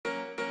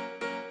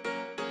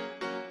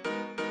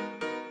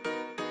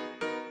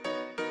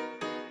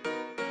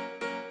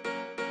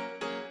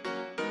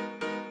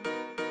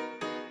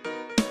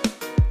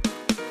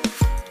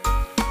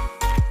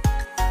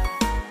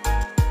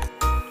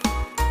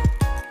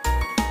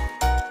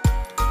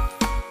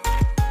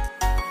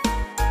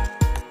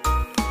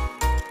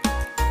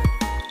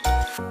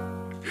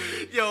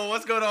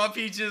going on,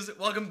 Peaches?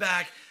 Welcome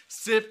back.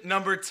 Sip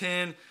number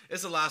 10.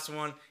 It's the last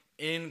one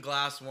in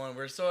Glass1.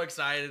 We're so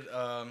excited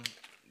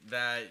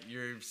that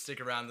you're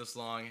stick around this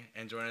long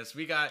and join us.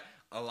 We got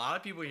a lot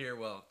of people here.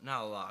 Well,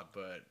 not a lot,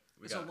 but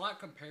it's a lot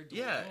compared to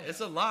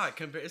it's a lot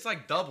compared. It's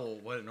like double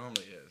what it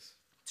normally is.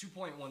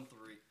 2.13.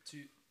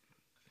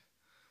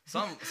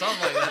 Something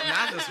like that.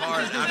 Math is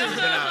hard after you've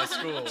been out of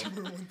school.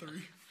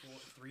 2.13.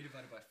 3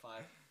 divided by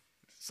 5.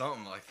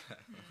 Something like that.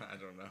 I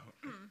don't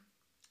know.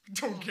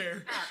 Don't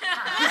care.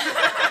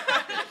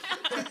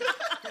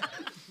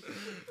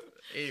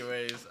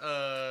 Anyways,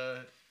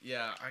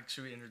 yeah.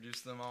 Should we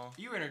introduce them all?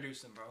 You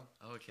introduce them, bro.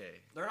 Okay.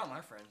 They're not my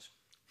friends.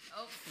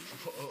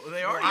 Oh,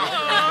 they are.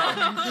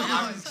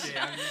 I'm just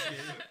kidding.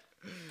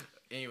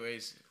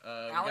 Anyways,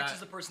 Alex is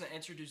the person that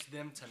introduced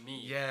them to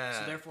me. Yeah.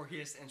 So therefore, he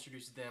has to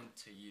introduce them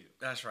to you.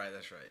 That's right.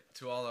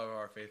 To all of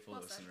our faithful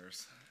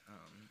listeners.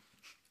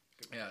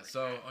 Yeah.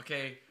 So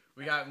okay,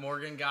 we got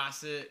Morgan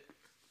Gossett.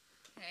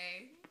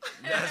 Hey.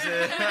 That's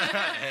it.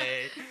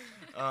 Hey.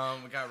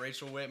 We got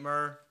Rachel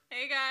Whitmer.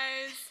 Hey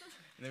guys.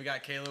 And then we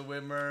got Kayla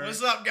Whitmer.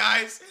 What's up,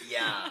 guys?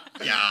 Yeah.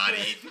 Got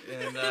it.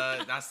 And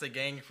that's the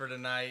gang for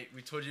tonight.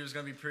 We told you it was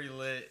gonna be pretty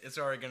lit.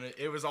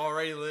 It was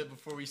already lit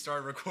before we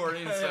started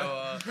recording.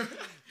 So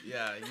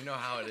yeah, you know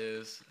how it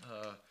is.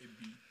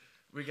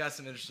 We got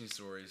some interesting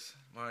stories.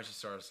 Why don't you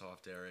start us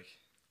off, Derek?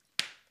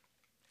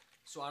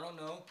 So I don't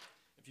know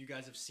if you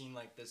guys have seen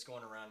like this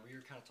going around. We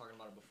were kind of talking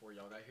about it before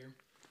y'all got here.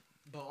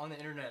 But on the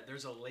internet,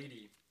 there's a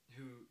lady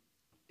who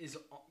is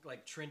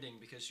like trending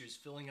because she was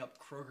filling up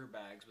Kroger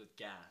bags with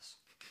gas.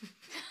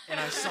 And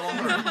I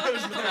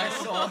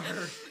saw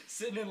her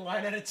sitting in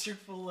line at a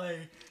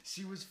Chick-fil-A.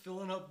 She was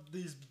filling up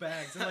these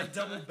bags. They're like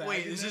double bags.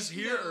 Wait, is this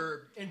here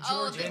or in Georgia?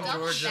 Oh, the double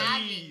Georgia.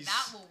 bagging,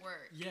 that will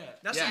work. Yeah.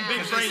 That's Yeah, some big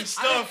because brain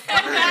stuff.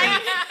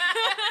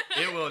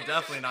 It will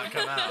definitely not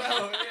come out.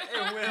 No,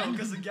 it will,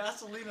 because the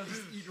gasoline will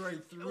just eat right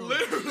through.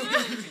 Literally.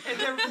 And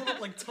they're filling up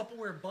like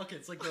Tupperware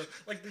buckets, like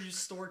you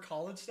store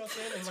college stuff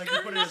in, and like you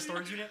put it in a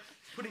storage unit,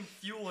 putting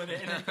fuel in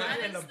it, and then put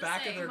it in the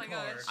back of their car.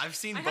 Gosh. I've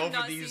seen I have both of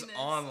not these seen this.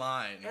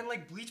 online. And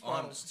like bleach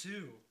bottles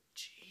too.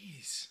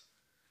 Jeez.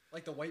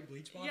 Like the white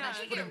bleach bottles. Yeah,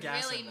 Just you putting get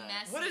gas really in that.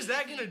 messy. What is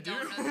that if gonna you do?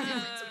 don't know the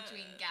difference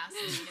between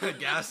gasoline and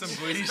Gas and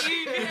bleach.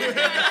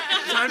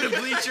 bleach. Time to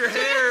bleach your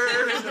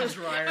hair. In the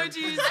dryer. Oh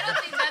jeez. I don't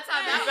think that's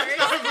how that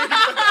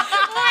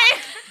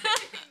works.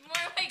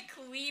 More like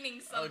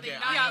cleaning something. Okay,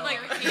 not I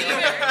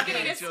know.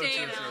 getting a Chill, stain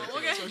chill, out. chill,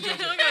 We'll get chill,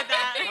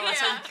 that. Oh, that's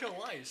how you kill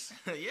lice.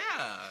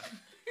 Yeah.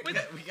 We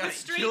With gotta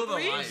straight kill the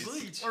bleach? lice.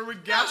 Bleach. Or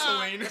with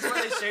gasoline. That's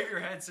why they shave your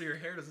head so your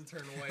hair doesn't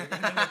turn away.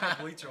 And then they put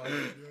bleach on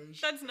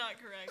it. That's not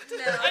correct. No,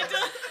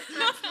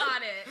 that's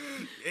not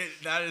it.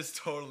 That is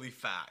totally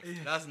fact.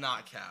 That's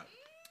not cap.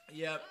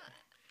 Yep.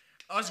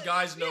 Us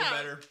guys know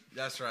better.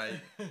 That's right.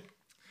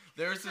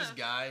 There's this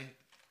guy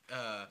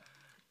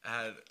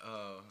at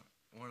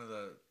one of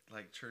the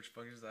like church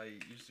functions I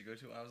used to go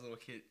to when I was a little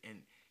kid, and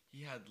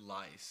he had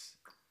lice,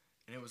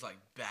 and it was like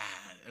bad,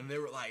 and they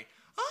were like,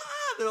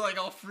 they're like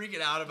all freaking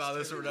out about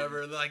this or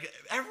whatever. And they're like,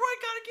 everyone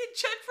gotta get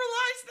checked for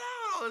lice now,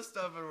 and all this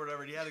stuff and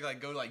whatever. And he had to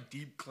like go like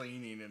deep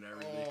cleaning and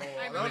everything.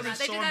 I that would've remember been that.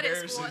 They so did that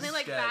at school, and they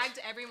like embarrassing. bagged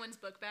everyone's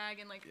book bag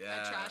in like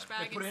Yeah. a trash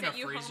bag put and it in sent a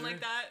you home freezer? like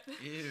that.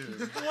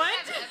 Ew.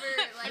 What?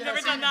 I've never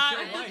done that.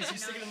 Kill lice. You Known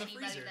stick it in the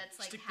anybody freezer. That's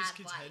like Stick this had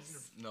kid's head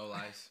lice. in No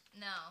lice.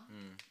 No,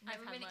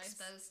 I've never had been lice.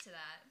 exposed to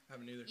that.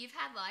 Haven't either. You've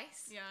had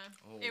lice? Yeah.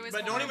 Oh. It was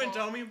But don't even horrible.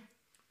 tell me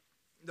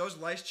those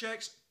lice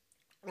checks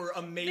were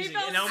They amazing.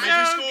 felt In so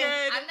elementary school,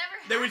 good. I've never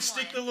had they would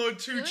stick the one. little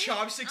two Really?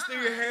 chopsticks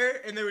through your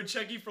hair, and they would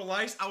check you for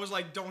lice. I was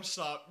like, don't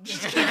stop.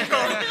 Just keep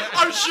going.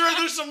 I'm sure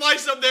there's some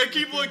lice up there.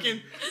 Keep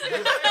looking.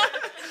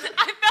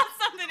 I felt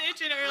something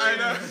itching earlier. I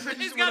know. It's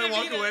Just gotta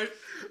want to be walk away. there.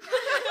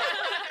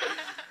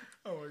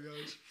 Oh my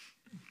gosh.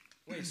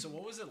 Wait, so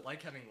what was it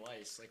like having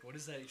lice? Like, what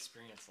is that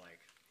experience like?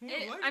 Who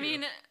had lice I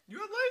mean, you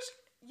had lice?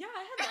 yeah,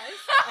 I had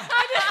lice.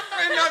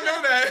 I did not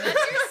know that.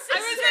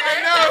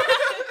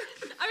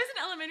 I was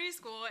in elementary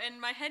school, and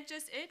my head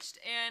just itched,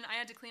 and I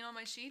had to clean all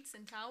my sheets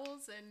and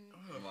towels,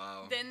 and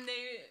Wow. then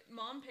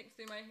mom picked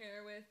through my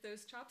hair with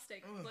those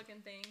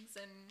chopstick-looking things,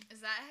 and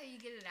Is that how you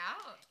get it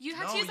out? you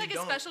have No, to use like you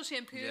a don't. special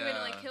shampoo, and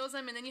it like Yeah. kills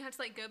them, and then you have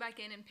to like go back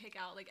in and pick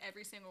out like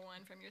every single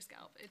one from your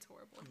scalp. It's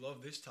horrible.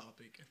 Love this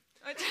topic.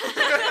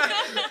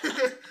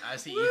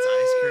 As he eats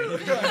ice cream.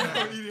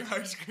 I'm eating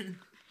ice cream.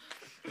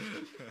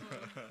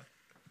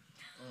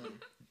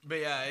 But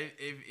yeah,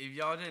 if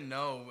y'all didn't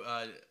know,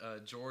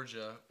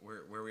 Georgia,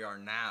 where we are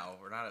now,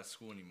 we're not at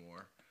school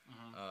anymore,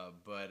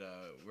 but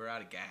we're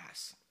out of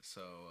gas,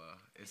 so I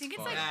it's think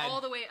it's fun. like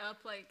all the way up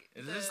like.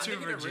 It the- is I to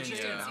think it originated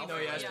Virginia. in No,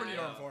 yeah, it's Yeah. pretty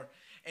darn far.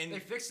 And They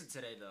fixed it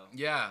today, though.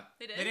 Yeah,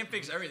 They did. they didn't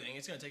fix everything.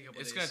 It's gonna take a couple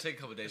it's days. gonna take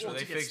a couple days, Well, but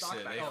they to get fixed stock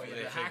it. back. They The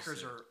fixed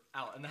hackers it. are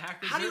out, and the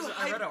hackers. How do you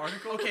I read an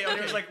article. Okay, and it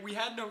okay. was like, we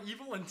had no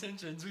evil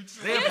intentions. We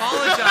just They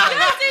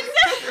apologized.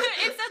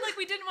 It said like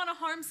we didn't want to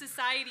harm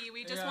society.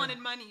 We just Yeah. wanted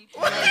money.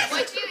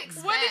 What'd you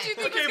expect? What did you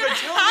think Okay, was but gonna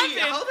tell me,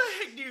 happen? how the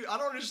heck do you? I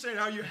don't understand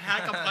how you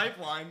hack a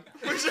pipeline.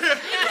 I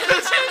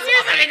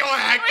ain't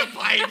gonna hack the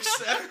pipes.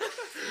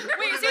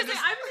 Wait, seriously,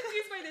 I'm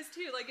confused by this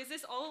too. you. Like, is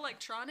this all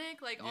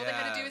electronic? Like, all they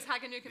had to do is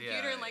hack into a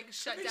computer and like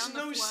shut makes down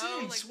the no flow.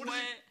 sense. Like, What what?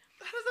 is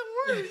How does that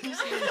work?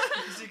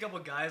 You see a couple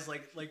guys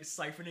like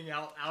siphoning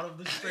out of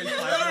the straight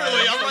pipeline.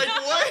 Literally, I'm like,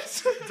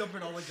 what?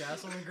 Dumping all the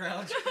gas on the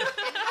ground.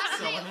 And how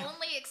do they Selling it.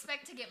 only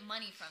expect to get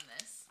money from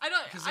this? I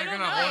don't. Because I they're don't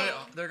gonna know.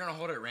 hold it. They're gonna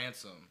hold it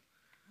ransom.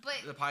 But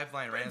The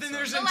pipeline ransom. then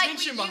there's but like we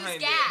intention use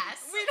behind it.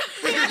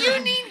 gas. You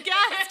need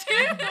gas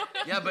too.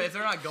 Yeah, but if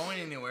they're not going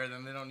anywhere,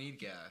 then they don't need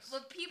gas.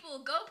 But people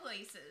go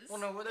places. Well,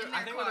 no, in I their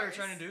think what they were cars.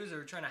 trying to do is they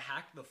were trying to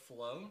hack the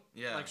flow.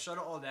 Yeah. Like shut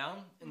it all down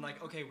and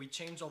like, okay, we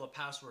changed all the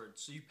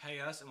passwords, so you pay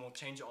us and we'll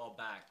change it all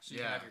back, so you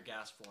can Yeah. have your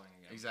gas flowing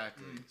again.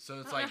 Exactly. So I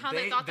it's don't know like how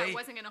they thought that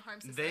wasn't gonna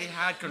harm society. they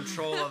had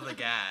control of the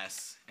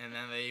gas, and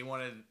then they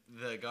wanted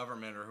the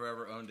government or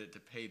whoever owned it to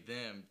pay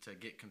them to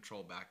get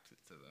control back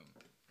to them.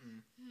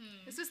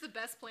 This was the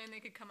best plan they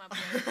could come up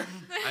with.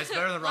 It's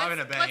better than robbing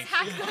a bank. Let's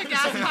hack the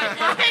gas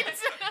pipelines.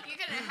 You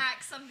could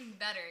hack something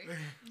better.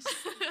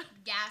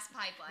 Gas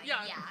pipeline.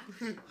 Yeah. Yeah.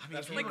 I mean,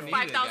 That's people Like need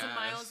 5,000 the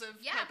miles gas. of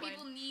Yeah, pipeline.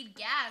 people need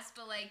gas,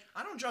 but like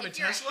I don't drive a if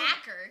you're Tesla. a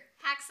hacker,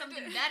 hack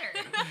something better.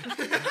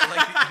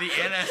 Like the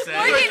NSA.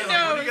 Morgan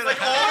knows. Like,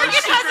 Like all all our Morgan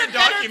has a secret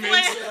better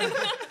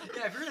documents.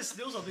 Yeah, if you're gonna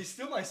steal something,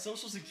 steal my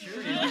social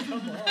security. Like,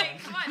 come on.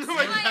 Like, come on, steal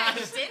my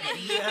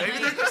identity. Maybe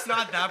they're just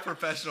not that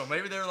professional.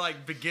 Maybe they're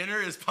like beginner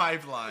is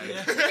pipeline. We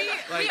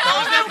Like,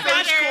 all know First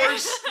better.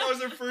 course. That was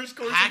their first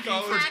course Hacking in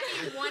for- college.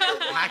 Hacking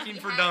 101. Hacking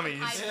You for hack the dummies.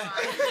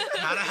 pipeline.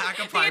 How to hack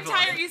a The pipeline.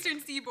 entire Eastern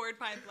Seaboard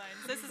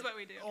pipelines. This is what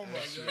we do. Oh my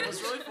god.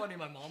 What's really funny,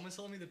 my mom was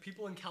telling me that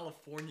people in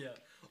California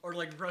are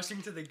like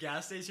rushing to the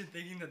gas station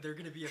thinking that they're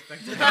gonna be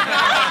affected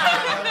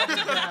by the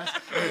gas.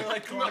 They're,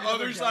 like, From the clogging up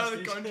other gas side of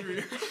the station.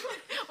 country.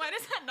 Why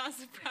does that not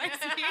surprise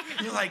me?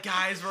 You're like,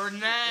 guys, we're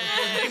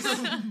next.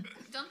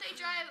 Don't they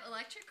drive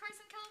electric cars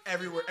in California?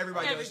 Everywhere,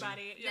 everybody does.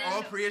 Everybody. Yeah. Yeah.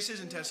 All Priuses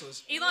and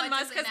Teslas. Elon What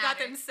Musk does it has got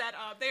matter? them set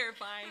up. They are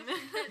fine.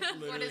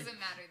 What does it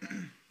matter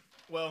then?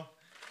 Well,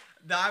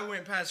 I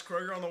went past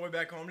Kroger on the way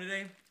back home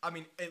today. I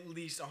mean, at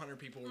least 100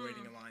 people were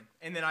waiting in line.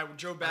 And then I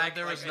drove I thought back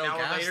there like was an no hour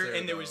gas later, there,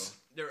 and there though. was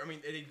I mean,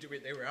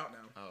 they were out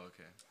now. Oh,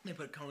 okay. They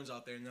put cones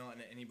out there, and they're not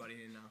letting anybody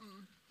in now.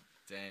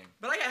 Dang.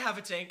 But I got half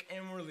a tank,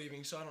 and we're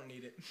leaving, so I don't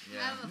need it. I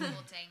Yeah. have a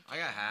full tank. I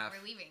got half.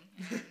 We're leaving,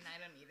 and I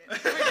don't need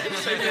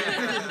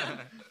it.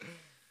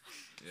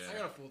 I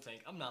got a full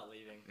tank. I'm not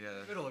leaving.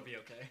 Yeah. It'll be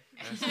okay.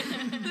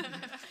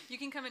 You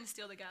can come and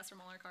steal the gas from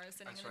all our cars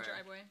sitting That's in the right.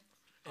 driveway.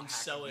 And hack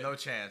sell it. No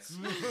chance.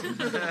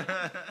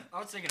 I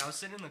was thinking, I was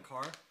sitting in the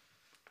car.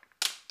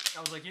 I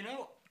was like, you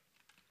know,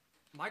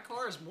 my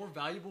car is more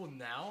valuable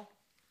now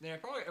than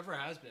it probably ever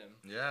has been.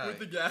 Yeah. With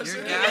the gas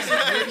Your in it?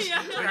 gas.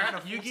 Yeah. Dude, I had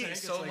a you full get tank,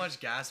 so it's like- much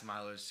gas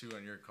mileage too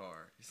on your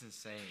car. It's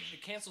insane.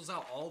 It cancels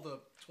out all the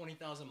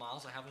 20,000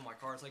 miles I have on my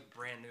car. It's like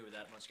brand new with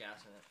that much gas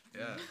in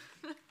it.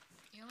 Yeah.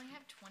 You only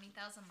have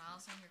 20,000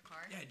 miles on your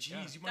car? Yeah, jeez, Yeah.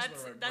 you must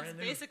That's have that's brand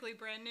new. basically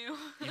brand new.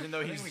 Even though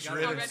I think he's we got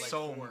driven already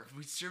so, four.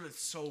 we've driven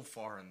so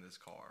far in this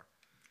car.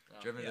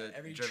 Oh. Driven Yeah, to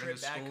every driven trip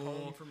to back school.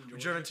 home from We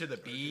Georgia- driven to the or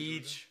to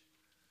beach.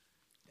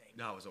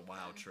 Dang. That was a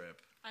wild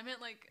trip. I'm at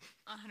like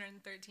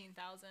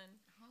 113,000.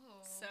 Oh.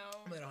 So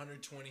I'm at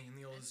 120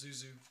 in the old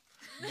Zuzu.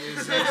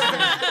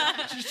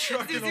 Zuzu Just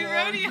trucking along.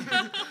 rodeo.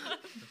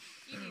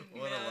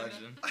 What Man. a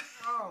legend.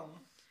 Oh.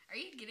 Are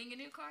you getting a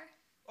new car?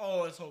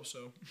 Oh, let's hope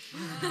so.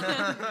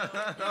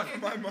 Not for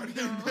my money.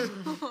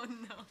 Oh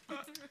no.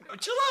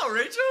 Chill out,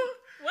 Rachel.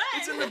 What?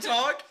 It's in the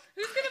talk.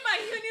 Who's gonna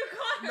buy you a new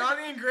car?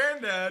 Nani and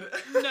Granddad.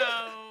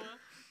 No.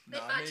 They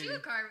Nah, bought you maybe. a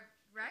car,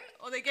 right?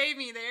 Well, they gave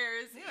me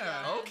theirs.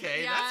 Yeah.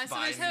 Okay, Yeah, that's so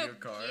buying there's you a hope.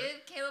 car.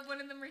 Give Caleb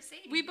one of the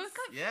Mercedes. We both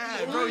got.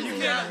 Yeah, bro, you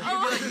Yeah. can.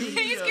 Oh, you'd be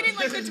like, he's yeah. getting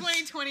like the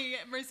 2020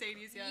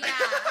 Mercedes. Yeah. Yeah.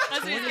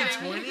 That's what he's getting.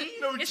 2020?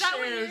 No Is that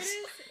what it chance. is?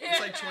 It's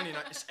like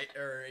 29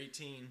 or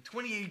 18.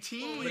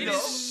 2018. Oh, But it no.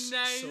 is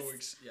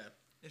nice. yeah,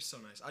 it's so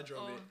nice. I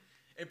drove Oh.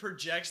 it. It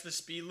projects the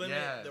speed limit,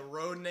 Yeah. the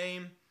road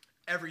name,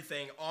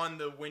 everything on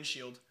the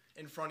windshield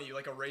in front of you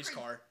like a race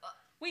car.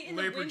 Wait, in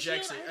the Literally windshield?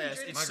 projects it. I haven't Yes,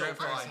 driven it's My so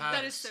grandparents fun. have.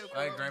 That is so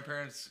My cool.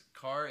 grandparents'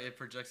 car, it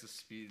projects the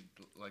speed,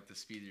 like the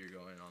speed you're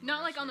going on.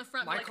 Not like on the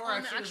front, My but like car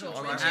on the actually actual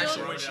doesn't On the drive windshield. actual on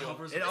the road, windshield.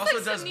 hovers It above. also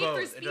That's like does some Need for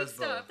both. It Speed does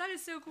stuff. both. That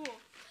is so cool.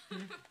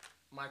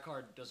 My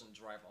car doesn't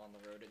drive on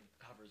the road. It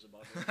hovers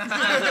above it.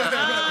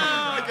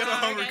 I got a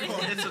hover okay. car.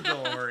 It's a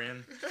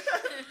DeLorean.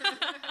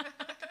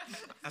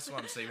 That's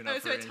what I'm saving up Oh,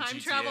 for so it in time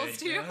GTA. travels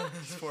too? Yeah,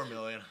 it's 4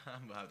 million.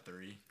 I'm about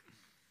 3.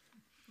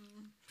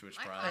 Twitch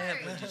My Prime. car have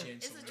a GTA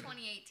is a somewhere.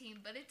 2018,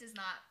 but it does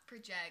not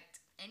project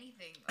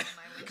anything on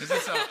my Because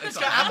windshield. it's It's a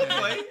got Apple Apple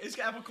Play. It's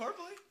got Apple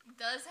CarPlay. It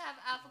does have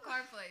Apple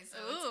CarPlay, so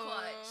it's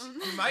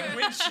clutch. Ooh. My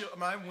windshield,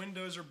 my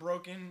windows are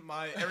broken.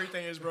 My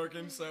everything is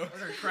broken. So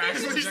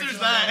cracks at least projected there's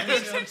on that. the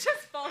windshield. It's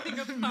just falling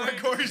My apart.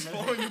 car is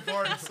falling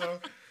apart. So,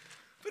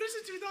 but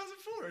it's a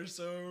 2004.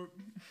 So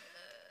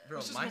Bro,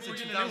 It's just mine's a when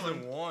we get a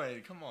new one.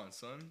 2001. Come on,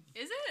 son.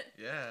 Is it?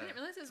 Yeah. I didn't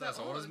realize it was So that's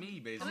that old as old. me,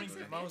 That basically. makes how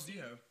it many miles do you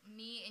have?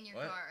 Me and your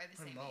What? car are the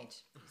How same many age.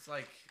 It's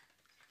like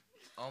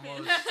almost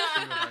 200,000.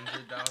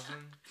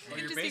 Well,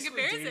 you're Interesting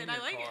basically comparison. dating I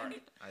your like car.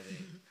 it. I think.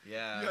 You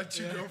Yeah. got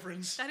two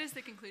girlfriends. That is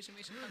the conclusion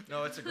we should come to.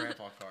 No, it's a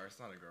grandpa car. It's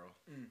not a girl.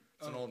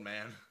 It's an Oh. old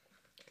man.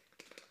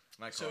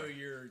 My car. So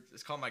you're.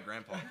 It's called my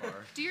grandpa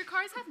car. Do your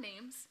cars have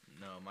names?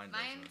 No, mine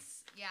doesn't.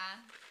 Mine's yeah,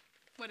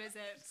 What is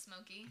it?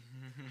 Smokey.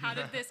 How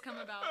did this come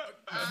about?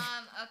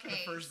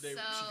 Okay. The first day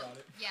so, she got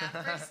it. Yeah,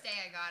 first day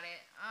I got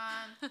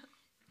it.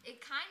 It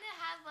kind of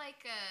had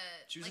like a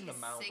She was like in the a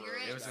Marlboro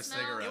cigarette It was a smell.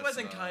 cigarette. It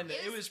wasn't smell. kinda.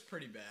 It It was- was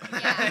pretty bad. Yeah,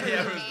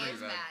 Yeah, it was it pretty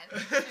was bad.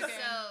 bad. Okay.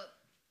 So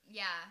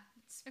yeah,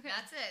 Okay.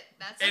 that's it.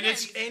 That's And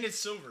it. it's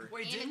silver.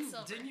 Wait, And it's didn't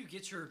silver. didn't you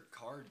get your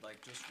card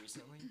like just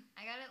recently?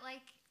 I got it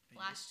like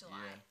last July.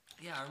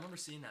 Yeah. Yeah, I remember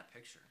seeing that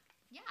picture.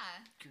 Yeah.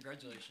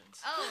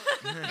 Congratulations. Oh,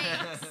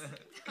 thanks.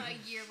 A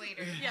year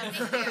later. Yeah.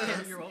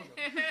 Thank you. You're welcome.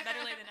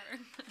 Better late than never.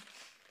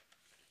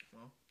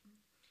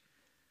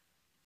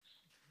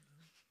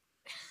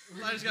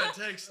 I just got a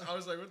text. I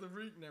was like, what the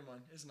freak? Never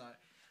mind. It's not.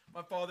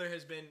 My father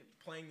has been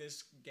playing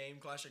this game,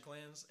 Clash of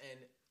Clans, and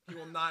he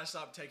will not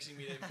stop texting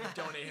me to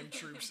donate him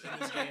troops in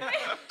this game.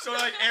 So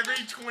like every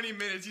 20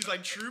 minutes, he's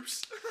like,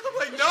 troops? I'm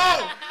like,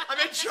 no! I'm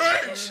at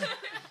church!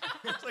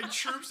 It's like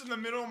troops in the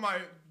middle of my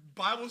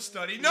Bible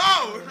study.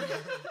 No!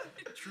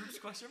 Troops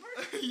question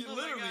mark? Oh my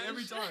Literally gosh.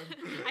 every time.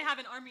 I have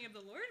an army of the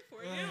Lord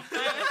for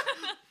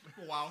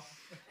you. Wow.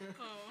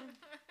 Oh.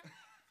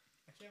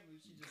 I can't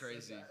believe she just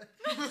Crazy.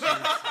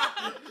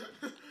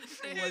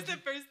 It was the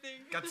first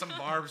thing. Got some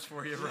barbs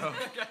for you, bro.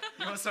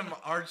 You want some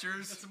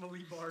archers? Some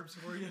elite barbs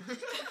for you.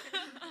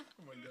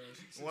 Oh my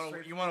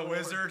gosh. You want a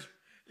wizard?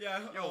 Yeah,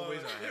 Yo,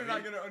 wait, you're heavy.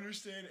 not gonna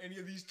understand any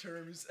of these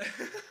terms.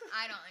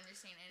 I don't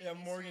understand any Yeah, of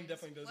these Morgan terms.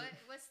 definitely doesn't.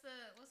 What's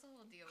the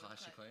whole deal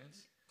Clash of with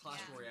Clans? Clash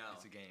Yeah. Royale.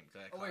 It's a game.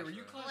 Oh wait, were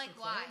you Clash Clash Like, of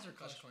Clans why? or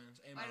Clash Clash? of Clans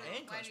and, Why do-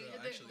 and why Clash do you-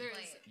 Royale, there- actually. there-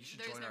 Royale? You should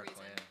There's join no our reason.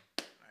 clan.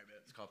 I bet.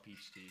 It's called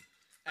Peach Tea.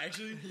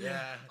 Actually,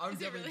 Yeah. I'm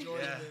Is it definitely really?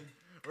 joining Yeah. them.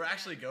 We're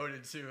actually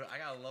goaded too. I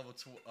got a level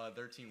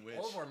 13 witch.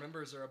 All of our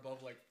members are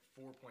above like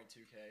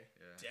 4.2k.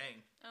 Yeah. Dang.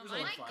 Oh, It was Oh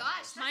like my five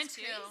gosh, of that's Mine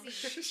too.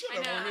 crazy. Shut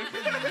I up, know.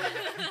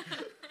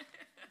 Morgan.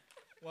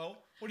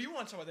 Well, what do you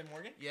want to talk about then,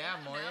 Morgan? Yeah, I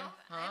don't Morgan. know.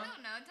 I Huh?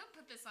 don't know. Don't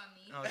put this on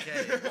me.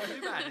 Okay.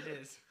 Too bad it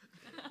is.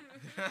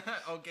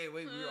 Okay,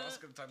 wait. We were also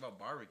gonna talk about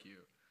barbecue.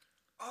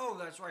 Oh,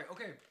 that's right.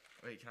 Okay.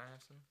 Wait, can I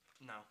have some?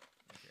 No.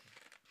 Okay.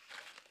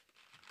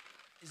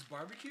 Is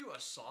barbecue a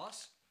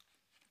sauce?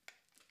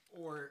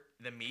 Or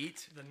The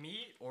meat the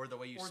meat? or the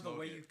way you Or smoke the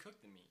way it? you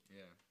cook the meat?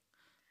 Yeah.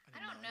 I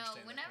did don't not know. understand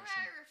that Whenever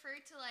question. I refer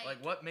to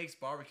Like what makes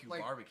barbecue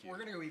Like, barbecue? we're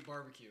gonna go eat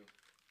barbecue.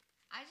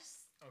 I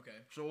just Okay.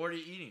 So what are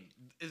you eating?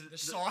 Is it The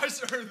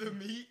sauce or the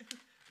meat?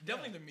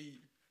 Definitely the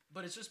meat.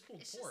 But it's just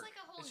pulled it's pork. just like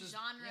a whole It's just-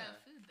 genre yeah.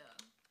 of food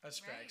though.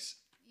 That's Right? facts.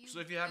 So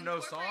if you have no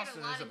incorporate sauce,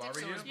 then lot it's a of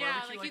barbecue? So is different- Yeah,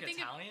 barbecue like, you like think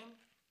of- Italian?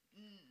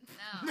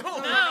 No. No,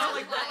 Not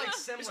like, But- not like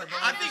similar. but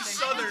I like think the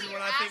same Southern thing.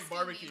 when I think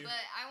barbecue.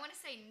 But I want to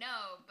say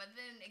no, but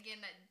then again,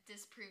 that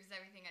disproves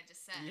everything I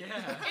just said. Yeah.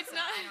 It's So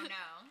not- I don't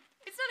know.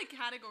 It's not a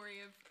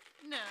category of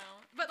no,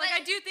 but like I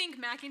But- do think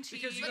mac and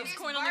cheese, Because you But have there's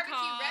corn on the barbecue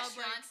cob.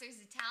 restaurants, there's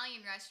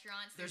Italian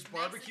restaurants, There's there's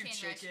barbecue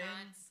Mexican chicken.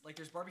 restaurants. Like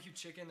there's barbecue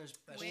chicken. There's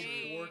pulled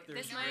Wait, pork.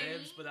 There's this might-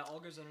 ribs. But that all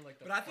goes under like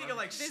the. But I think of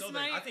like This Southern.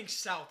 might- I think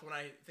South when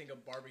I think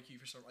of barbecue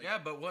for some. Like, Yeah,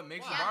 but what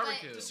makes Wow. a Yeah, but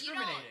barbecue? you don't-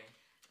 discriminating.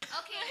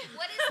 Okay,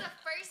 what is the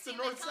first The thing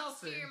that North-South comes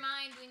to thing. your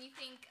mind when you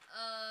think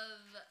of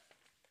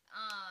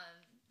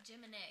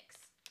Jim and Nick's?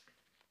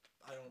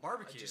 I don't.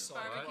 Barbecue. I just saw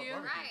Barbecue?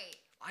 That. Right.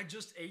 I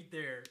just ate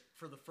there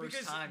for the first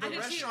Because time. the I did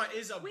too. restaurant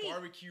is a Wait.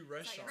 barbecue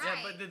restaurant. Right.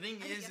 Yeah, but the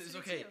thing I is, guess is I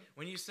did okay too.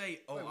 when you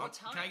say, "Oh, Wait, what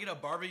can I time? get a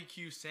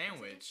barbecue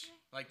sandwich, today?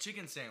 like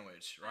chicken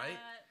sandwich, right?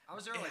 I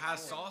was there It like has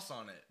 4. sauce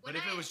on it. When But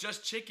if I- it was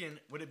just chicken,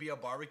 would it be a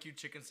barbecue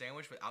chicken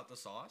sandwich without the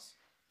sauce?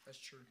 That's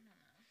true. I don't know.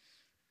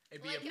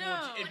 It'd be Like, a No.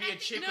 pulled, it'd when be I a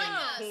think chicken of,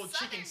 like, pulled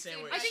Southern chicken food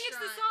sandwich. I think it's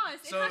the Restaurant.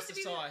 sauce. It So has It's to the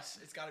be sauce.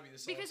 It's got to be the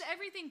sauce. because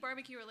everything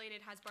barbecue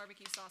related has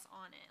barbecue sauce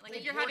on it. Like Pulled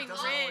if you're pork having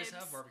doesn't ribs, always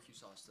have barbecue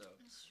sauce though.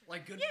 That's true.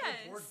 Like good Yes.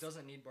 pulled pork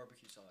doesn't need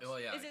barbecue sauce. Oh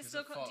yeah. is it 'cause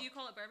still? fall- Do you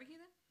call it barbecue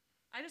then?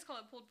 I just call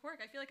it pulled pork.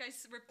 I feel like I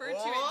refer to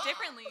Oh. it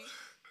differently.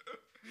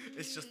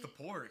 It's just the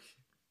pork,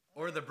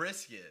 or the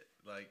brisket.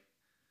 Like,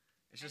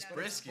 it's just I know.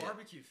 But it's brisket,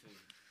 barbecue food.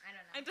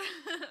 I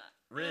don't know.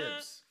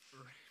 ribs,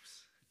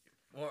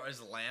 or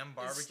is lamb Is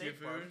barbecue steak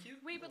food? barbecue?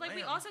 Wait, but like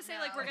we Lamb. also say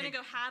like we're No. gonna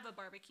go have a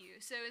barbecue.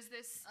 So is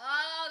this?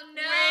 Oh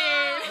no!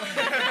 Wait.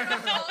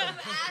 There's a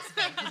whole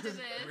aspect to this.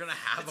 We're gonna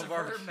have It's a a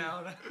barbecue. verb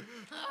now.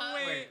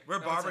 Wait. We're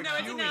No, it's a- No,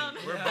 it's a barbecuing. noun.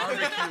 We're Yeah.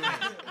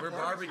 barbecuing. We're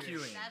Barbecue.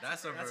 barbecuing. That's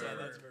That's a a verb. That's a, verb.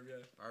 that's a verb,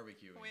 yeah.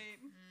 Barbecuing.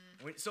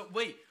 Wait.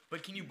 Wait,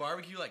 but can you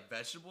barbecue like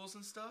vegetables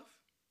and stuff?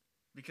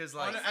 Because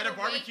like, Is At it a a way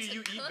barbecue, to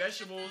you cook eat the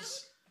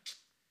vegetables.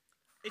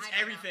 It's I don't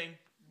know. everything.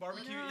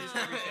 Barbecue No. is and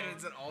everything.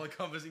 it's an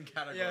all-encompassing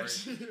category.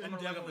 Yes. I'm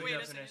gonna look up the Wait a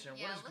definition.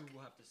 Yeah, what does look-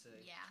 Google have to say?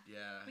 Yeah.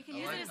 Yeah. We can I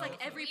use it as like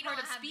that. every We part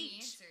don't of have the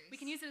speech. answers. We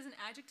can use it as an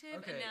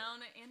adjective, Okay. a noun,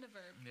 and a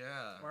verb.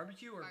 Yeah.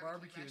 Barbecue or Barbecue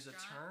barbecue is a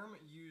restaurant. term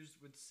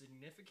used with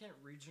significant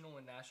regional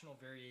and national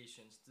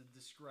variations to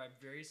describe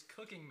various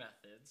cooking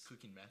methods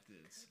Cooking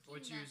methods.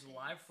 which Cooking use methods.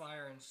 live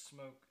fire and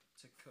smoke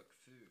to cook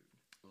food.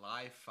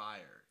 Live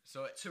fire.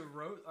 So To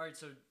roast, all right.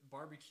 So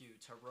barbecue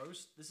to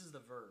roast. This is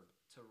the verb: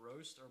 to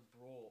roast or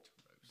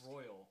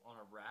broil on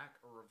a rack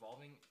or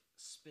revolving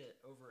spit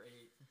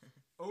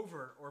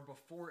over or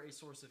before a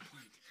source of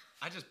heat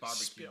I just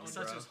barbecued you,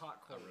 such bro. as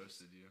hot I coals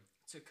roasted you.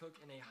 to cook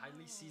in a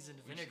highly seasoned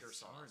We vinegar should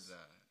start sauce.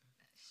 that.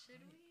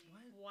 Should we?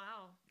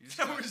 Wow. You just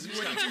That got- was you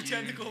just way got too huge.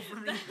 technical for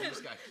me. You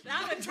just got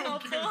That huge. was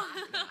helpful.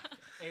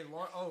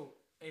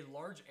 A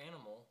large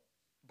animal.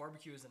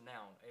 Barbecue is a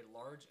noun. A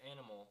large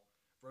animal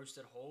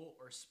roasted whole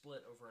or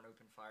split over an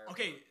open fire.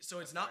 Okay, or so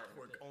a it's not fire in a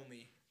pork pit.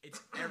 only. It's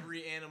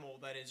every animal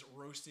that is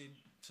roasted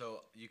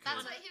So you could.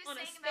 That's what he was on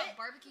a saying spit? about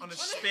barbecue on a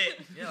chicken.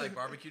 spit. Yeah, like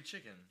barbecue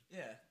chicken.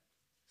 Yeah.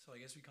 So I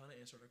guess we kind of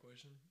answered our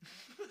question.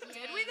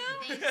 Did we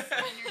though?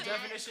 Thanks, internet.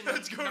 Definition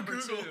Let's go number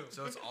Google. 2.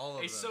 So it's all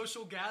of A them.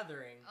 social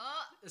gathering,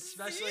 Oh,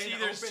 especially See, in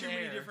there's open too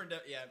many air, different.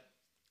 Yeah.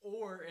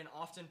 or an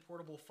often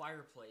portable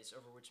fireplace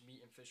over which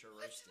meat and fish are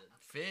roasted.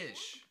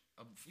 Fish.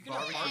 A You can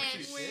barbecue.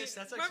 barbecue Wait, fish.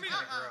 That's actually barbecue-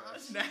 kind of Uh-uh.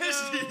 gross.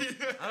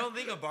 Nasty. I don't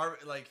think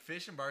like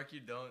fish and barbecue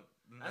don't.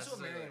 That's what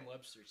necessarily-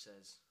 Merriam-Webster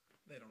says.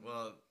 They don't.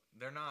 Well,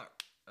 they're not.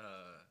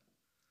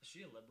 Is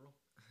she a liberal?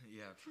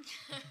 Yeah.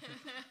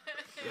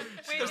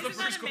 Wait, That's is the it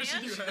not first a man?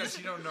 question you asked.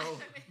 You don't know.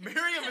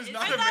 Miriam is I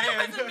not a thought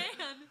man. it was a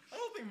man. I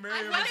don't think I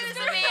Miriam thought is it was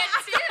a a man. man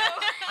too.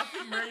 I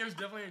think Miriam's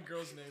definitely a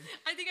girl's name.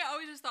 I think I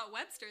always just thought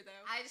Webster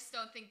though. I just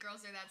don't think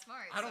girls are that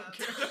smart. I don't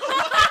so.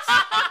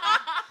 care.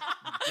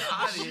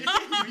 God,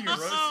 you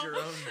roast your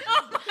own.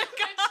 Oh my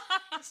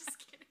gosh. Just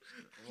kidding.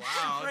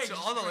 Wow. Frank, To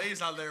all the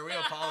ladies out there, we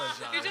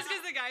apologize. It's just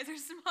because the guys are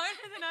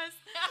smarter than us.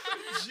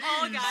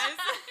 All Jeez. guys.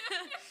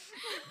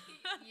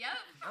 Yep.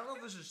 I don't know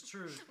if this is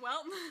true.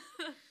 Well,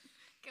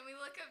 Can we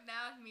look up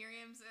now if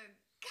Miriam's a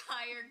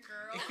guy or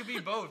girl? It could be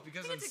both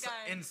because I think it's a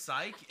guy. in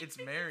Psych, it's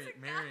Miriam.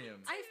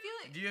 I feel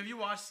like Have you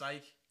watched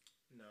Psych?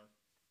 No.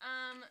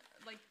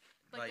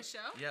 like the show.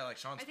 Yeah, like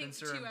Sean I think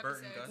Spencer 2 and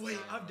Burton episodes. Guthrie.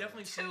 Wait, I've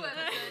definitely seen Two a couple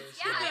of episodes.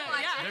 those. Yeah, I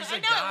watched it. There's I a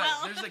know it guy.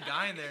 well. There's a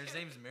guy in there. His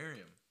name's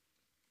Miriam.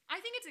 I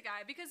think it's a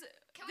guy because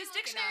Can we this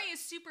look it dictionary up?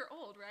 is super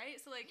old, right?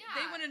 So like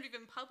they Yeah. wouldn't have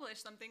even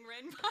published something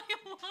written by a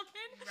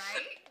woman,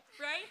 Right?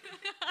 right?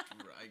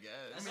 I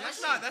guess. I mean,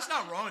 that's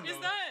not wrong though. Is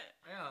that?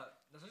 Yeah,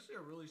 that's actually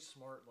a really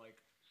smart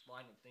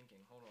line of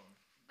thinking. Hold on.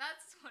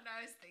 That's what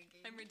I was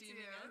thinking. I'm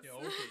redeeming too. us. Yeah,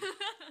 okay.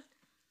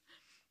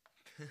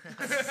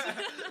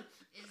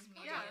 Is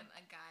Miriam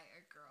a guy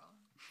or girl?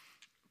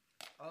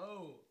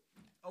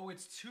 Oh,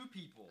 it's 2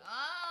 people.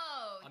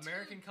 Oh.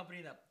 American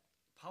company that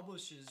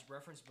publishes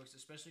reference books,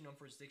 especially known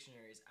for its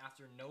dictionaries.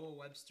 After Noah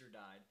Webster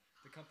died,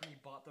 the company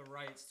bought the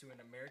rights to an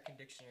American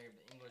dictionary of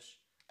the English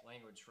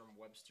language from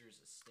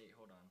Webster's estate.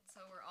 Hold on.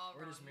 So we're all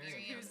Where wrong. does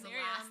Miriam Miriam's come the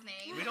from? last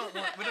name. We don't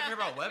care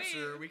about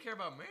Webster. We care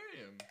about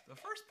Miriam. The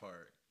first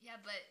part. Yeah,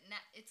 but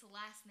it's a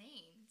last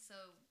name. So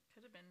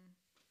Could have been.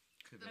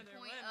 Could the be. Either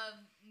point way. of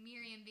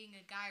Miriam being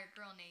a guy or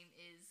girl name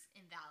is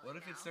invalid. What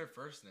if it's now. their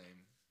first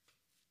name?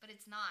 But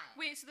it's not.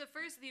 Wait, so the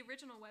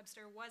original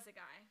Webster was a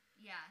guy.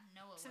 Yeah,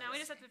 Noah. So now we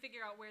just have Webster. to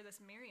figure out where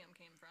this Miriam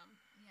came from.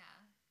 Yeah.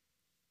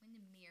 When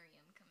did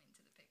Miriam come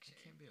into the picture?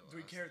 It can't be a Do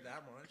we last care name.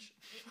 that much?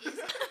 It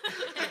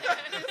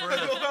is. For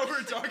the-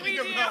 We're talking We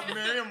do. about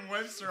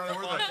Merriam-Webster on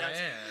For the the podcast.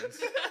 fans.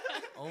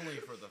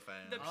 Only for the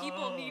fans. The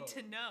people need Oh.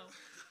 to know.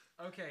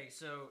 Okay,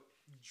 so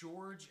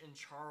George and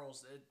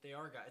Charles, they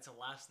are guys. It's a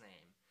last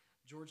name.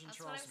 George and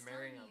That's what I Charles was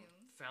telling Merriam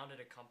you. founded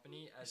a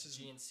company as This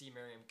is- G&C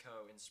Merriam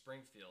Co. in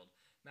Springfield,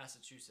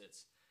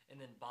 Massachusetts, and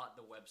then bought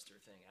the Webster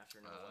thing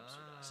after Noah Webster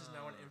died. This is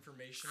now an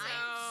information.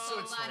 I'm So so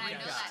it's glad I fun,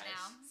 know guys. that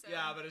now. So,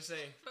 Yeah, but I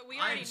say but we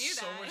I'm already knew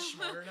so that. much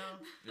smarter now.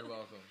 You're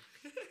welcome.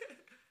 You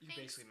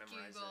Thanks, basically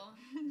memorized Google.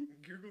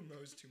 it. Google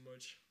knows too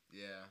much.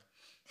 Yeah.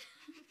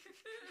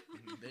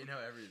 They know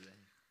everything.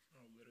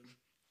 Oh, literally.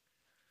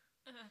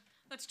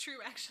 That's true,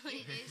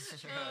 actually. It is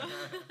true.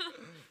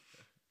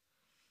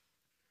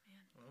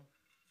 Well,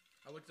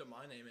 I looked up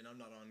my name and I'm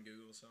not on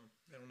Google, so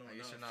they don't know I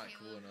guess you're enough. not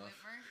cool Caleb enough.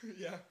 Whitmer.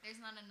 Yeah. There's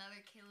not another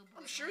Caleb Whitmer.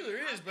 I'm sure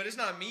there is, on but it's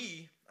not Google.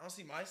 me. I don't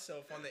see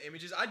myself on the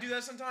images. I do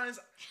that sometimes.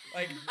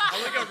 Like, I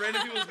look up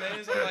random people's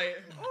names. I'm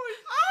like, oh,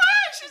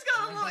 she's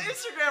got a little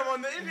Instagram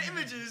on the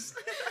images.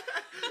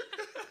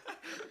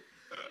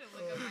 I'm gonna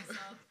look up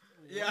myself.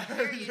 Yeah. I'm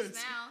curious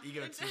now.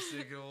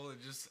 Egotistical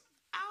and just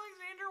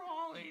Alexander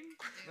Walling.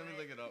 Let me it.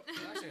 look it up.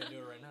 I'm actually gonna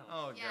do it right now.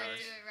 Oh Yeah, gosh.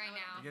 do it right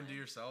now. You gonna do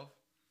yourself?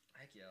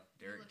 Heck yeah.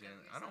 Derek look up Dan. I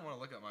yourself. don't want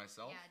to look up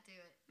myself. Yeah, do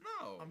it.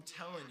 No. I'm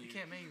telling You you.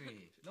 can't make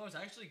me. No, it's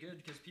actually good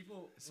because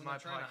people, It's when my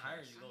they're trying to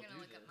hire podcast. you, I'm they'll gonna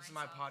do look up this. This is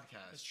my Myself.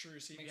 podcast. That's true.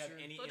 See if Make you have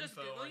sure- any They'll just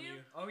info Google on you?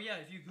 you. Oh yeah,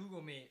 if you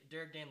Google me,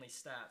 Derek Danley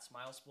stats,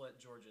 mile split,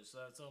 Georgia.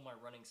 So that's all my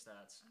running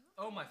stats.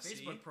 Oh, my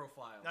See? Facebook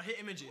profile. Now hit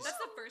images.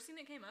 That's the first thing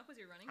that came up was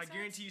your running I stats?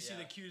 guarantee you see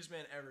Yeah. the cutest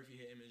man ever if you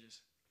hit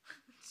images.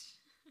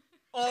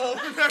 Oh,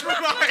 never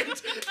mind.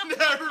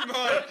 Never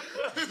mind.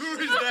 Who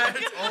is that?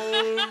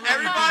 Oh.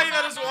 Everybody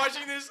that is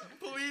watching this,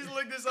 please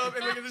look this up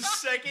and look at the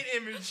second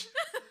image.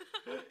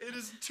 It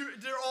is two.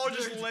 They're all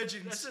just That's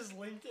legends. his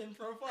LinkedIn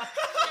profile.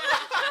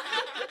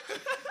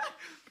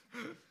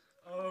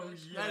 Oh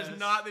yeah. That is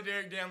not the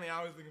Derek Danley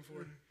I was looking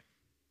for.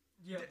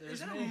 Yeah, Is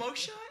that a me.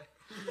 mugshot?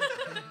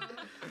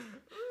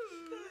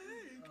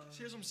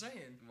 See, that's what I'm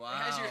saying. Wow. It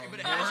has your, but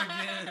it has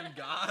your, Morgan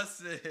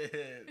gossip.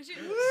 Is you-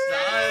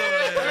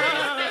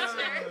 Style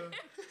it.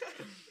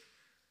 Picture.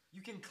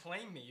 You can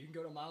claim me. You can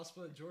go to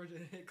Milesplit, Georgia,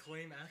 and hit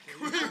claim athlete.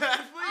 What?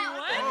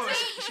 Oh,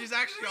 she's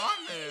actually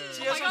on there.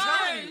 See, Oh that's my what I'm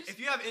telling you. gosh. If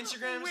you have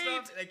Instagram and Wait.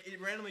 stuff, like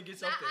it randomly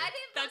gets up I there.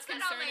 didn't That's post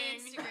it on my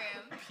concerning.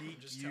 Instagram.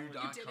 Just telling you.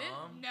 You did it?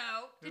 PeakU.com.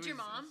 No. Did Who your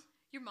is mom? this?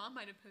 Your mom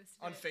might have posted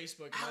On it.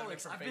 Facebook. it might have been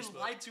Alex, from I've been Facebook.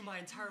 lied to my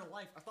entire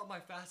life. I thought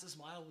my fastest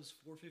mile was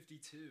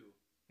 4:52.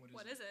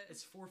 What is it?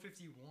 It's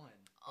 4:51.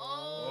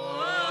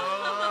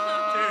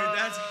 Oh. Dude,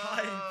 that's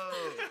hype.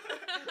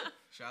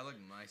 Should I look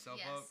myself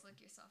Yes, up? look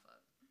yourself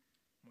up.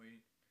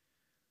 Wait.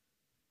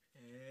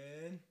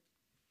 And.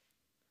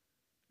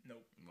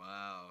 Nope.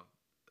 Wow.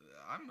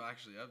 I'm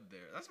actually up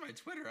there. That's my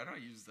Twitter. I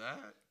don't use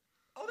that.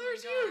 Oh,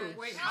 there's my you. gosh.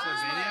 Wait, Is how this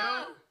is a my-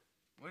 video?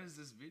 What is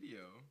this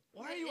video?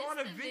 Why What are you is on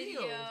a the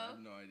video? video? I have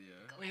no idea.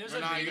 Wait, there's We're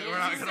a not, video?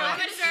 we're not So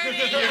gonna. concerning.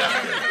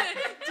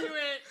 Do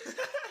it.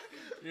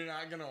 You're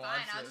not gonna Fine,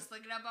 watch I'll it. just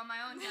look it up on my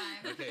own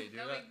time. Okay, do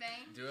no it. big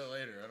thing. Do it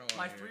later. I don't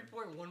My want to hear.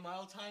 3.1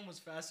 mile time was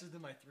faster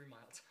than my 3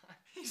 mile time.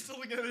 He's still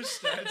looking at his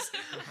stats.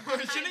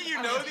 Shouldn't you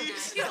know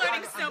these? He's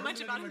learning so I'm much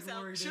living about in my himself.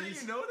 glory Shouldn't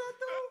days. you know that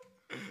though?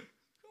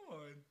 Come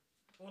on.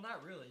 Well, not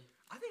really.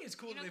 I think it's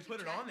cool You that they don't put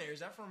keep it track? on there. Is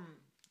that from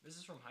This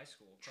is from high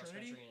school. Cross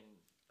Trinity? country and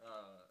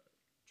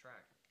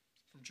track.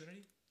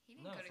 Trinity? He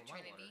didn't No, go to from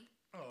Whitewater. Trinity.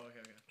 Oh,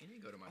 okay. You didn't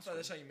go to my I school. thought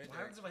that's how you meant What it.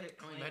 happens if I hit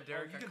Oh, you claim? met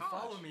Derek you at can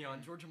college. follow me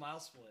on Georgia Mile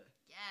Split.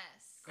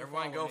 Yes. Go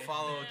Everyone follow go me.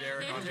 follow Yeah.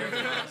 Derek on Yeah.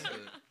 Georgia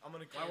Basket. I'm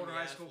gonna claim Whitewater the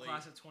High School athlete.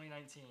 class of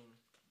 2019.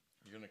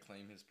 You're gonna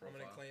claim his I'm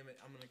profile. gonna claim it.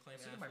 I'm gonna claim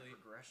Look at my athlete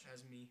progression.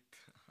 as me.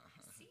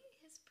 See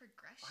his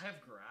progression. I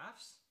have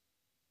graphs.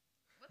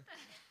 What the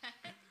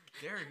heck?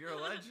 Derek, you're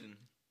a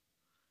legend.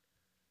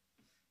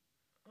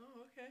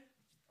 Oh, okay.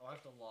 Oh, I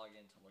have to log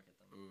in to look at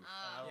them. Ooh.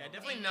 Oh, Yeah,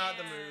 definitely dang not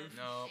the it. move.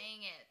 No.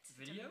 Dang it.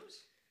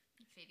 Videos?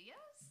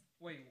 Videos?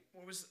 Wait,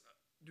 What was?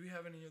 Do we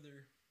have any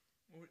other?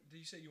 What, did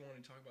you say you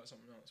wanted to talk about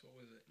something else? What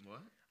was it?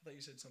 What? I thought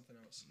you said something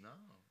else. No.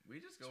 We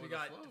just go So we with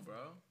got the flow,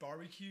 bro.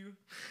 barbecue.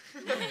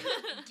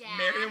 Gas.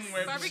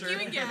 Merriam-Webster. Barbecue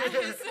and gas.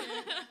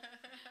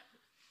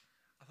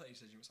 I thought you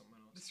said you were something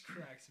else. this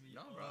cracks me.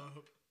 No, bro.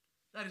 up.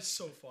 That is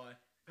so fly.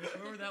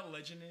 Whoever that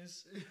legend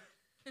is.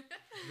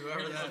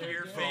 Whoever that That's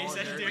your bald face,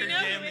 that's nerd We Derek know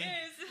who Gammy. it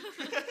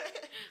is.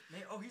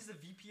 Man, oh, he's the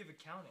VP of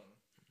accounting.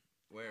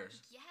 Where?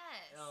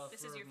 Yes.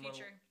 This For is your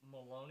future.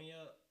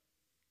 Milena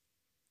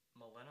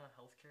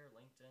Healthcare,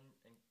 LinkedIn,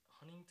 in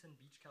Huntington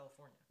Beach,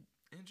 California.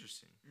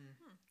 Interesting. Mm.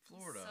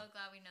 Florida. So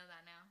glad we know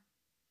that now.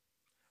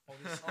 All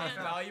this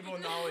valuable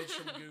knowledge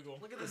from Google.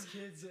 Look at this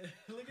kid's.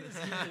 Look at this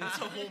kid.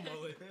 It's a whole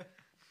mullet.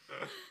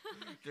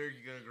 Derek,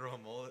 you gonna grow a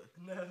mullet?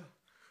 No.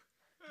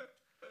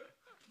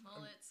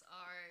 Mullets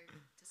are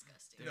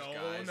disgusting. There's No,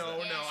 guys no,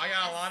 that- no. Yes, I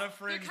got a yes. lot of They're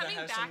friends that coming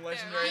have back some though.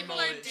 legendary People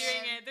are mullets.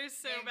 doing it. They're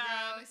so They're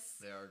bad. gross.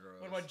 They are gross.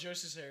 What about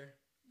Joseph's hair?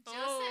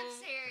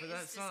 Joseph's hair But is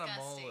that's not a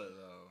disgusting. mullet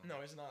though. No,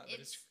 it's not. But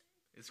It's.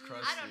 It's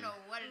crusty. I don't know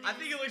what it is. I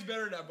think it looks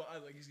better in that bun.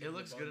 It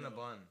looks good in a though.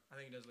 bun. I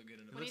think it does look good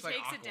in a It When bun. he looks like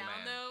takes it down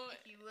Aquaman. though,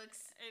 He looks.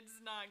 it's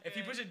not good. If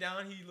he puts it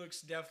down, he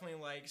looks definitely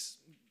like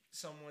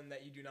someone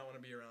that you do not want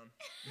to be around.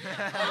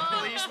 Oh. The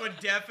police would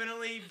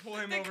definitely pull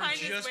him The over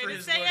kindest just way for to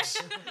his say looks.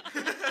 it.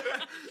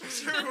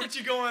 Sir, what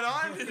you going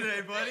on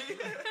today, buddy?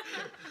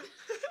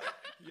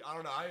 I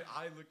don't know.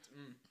 I looked.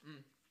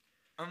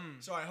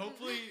 Sorry.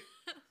 Hopefully,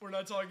 we're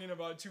not talking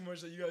about too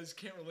much that you guys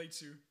can't relate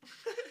to.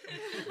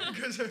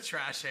 Because of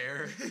Trash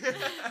hair.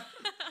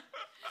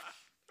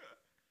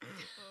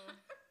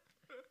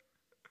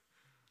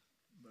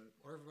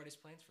 What are everybody's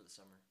plans for the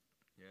summer?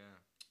 Yeah.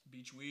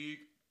 beach week.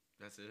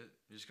 That's it.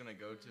 You're just gonna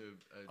go to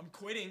I'm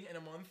quitting in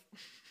a month.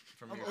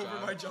 from I'm your over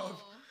job. my job.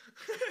 Oh.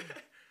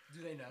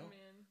 Do they know? Oh,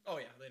 man. Oh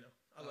yeah, they know.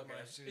 I love Okay,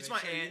 my. so It's they my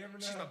say you aunt. never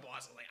She's know. my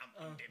boss. I'm like, I'm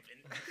Oh.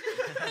 dipping.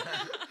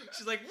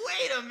 She's like,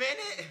 wait a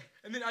minute.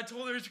 And then I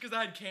told her it's because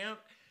I had camp.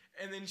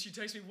 And then she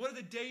texted me, what are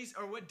the days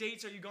or what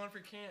dates are you going for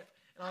camp?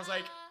 And I was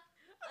like,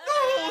 the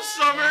whole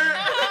summer.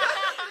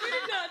 You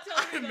did not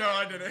tell me No,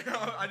 I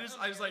didn't.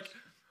 I was like,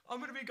 I'm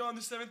gonna be gone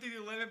the 7th through the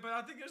 11th, but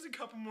I think there's a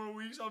couple more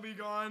weeks I'll be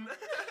gone.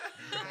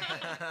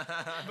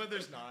 But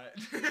there's not.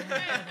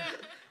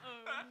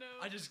 Oh no.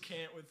 I just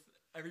can't with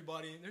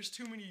everybody. There's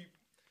too many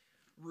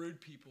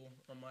rude people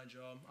on my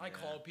job. I Yeah.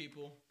 call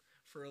people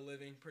for a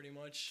living, pretty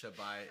much. to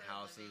buy For a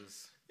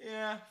houses.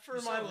 Yeah, for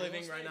You my sell real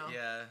living right estate? now.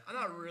 Yeah. I'm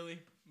not really,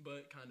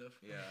 but kind of.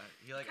 Yeah.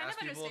 He like Kind of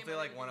asks people if understand they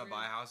why like they want to would.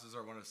 buy houses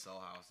or want to sell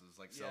houses,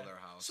 like sell Yeah. their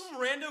house. Some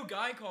rando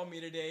guy called me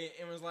today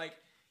and was like,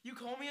 "You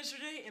called me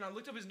yesterday?" And I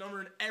looked up his number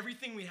and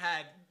everything we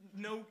had.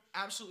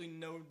 Absolutely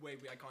no way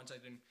I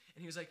contacted him.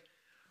 And he was like,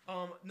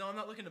 "No, I'm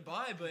not looking to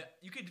buy, but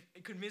you could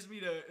convince me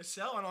to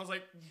sell." And I was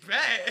like,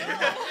 "Bet,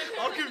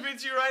 I'll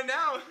convince you right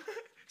now."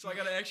 So I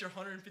got an extra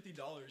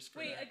 $150 for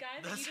Wait, that. a guy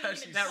that That's you didn't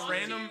actually even That talk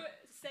random- to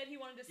said he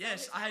wanted to sell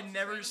Yes, his I had house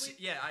never.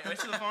 randomly? I went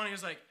to the phone and he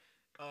was like,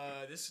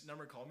 "This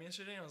number called me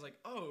yesterday." And I was like,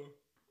 "Oh,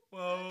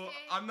 well, Okay.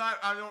 I'm not.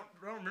 I don't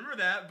remember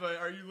that. But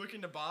are you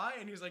looking to buy?"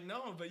 And he was like,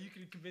 "No, but you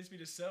could convince me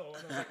to sell."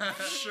 And I was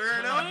like, "Sure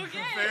enough,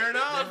 Okay. fair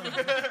enough."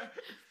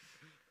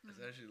 It's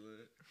actually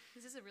lit.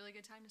 This is a really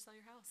good time to sell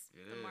your house.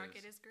 It the is.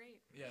 market is great.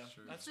 Yeah,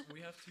 Sure.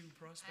 we have to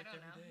prospect I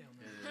don't every day know. on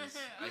It that. is.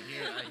 I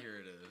hear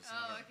it is.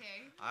 Oh,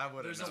 okay. I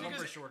would have There's a known.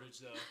 lumber shortage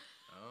though.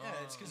 Oh. Yeah,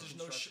 it's because there's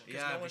no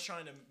Yeah, one's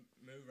trying to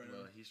move right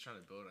Well, now. he's trying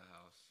to build a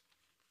house.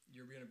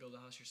 You're gonna build a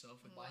house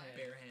yourself with What?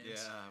 bare hands.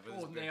 Yeah, with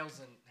Oh, his bare- nails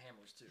and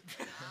hammers too.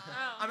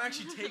 Oh. I'm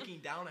actually taking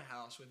down a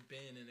house with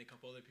Ben and a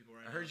couple other people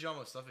right I now. heard you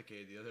almost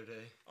suffocated the other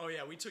day. Oh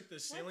yeah, we took the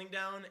ceiling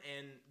down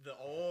and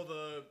all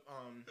the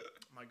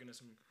my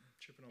goodness, I'm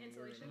tripping on the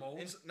word. Insulation?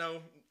 Mold?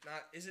 No,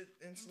 not is it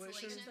insulation?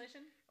 Insulation?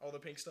 Insulation? All the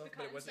pink stuff, The but it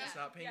cotton wasn't. It's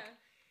stuff? not pink.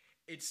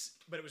 Yeah.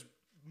 But it was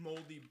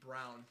moldy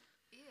brown.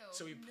 Ew.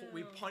 So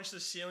we No. punched the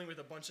ceiling with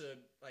a bunch of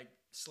like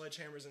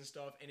sledgehammers and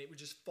stuff, and it would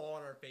just fall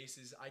on our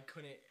faces. I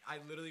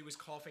literally was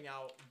coughing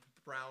out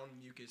brown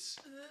mucus.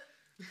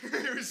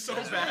 It was so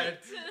bad.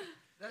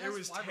 That It has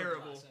was fiberglass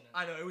terrible. in it.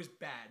 I know, it was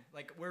bad.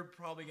 Like we're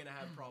probably gonna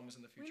have problems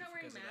in the We're future not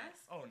wearing because of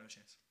masks? that. Oh, no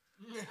chance.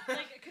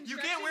 Like You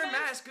can't wear construction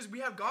masks because we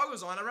have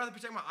goggles on. I'd rather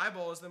protect my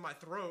eyeballs than my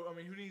throat. I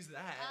mean, who needs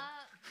that?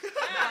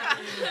 Yeah.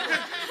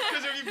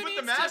 Because if you Who put the needs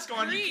to mask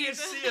on, you breathe? can't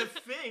see a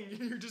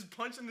thing. You're just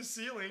punching the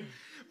ceiling,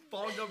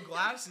 fogged up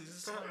glasses.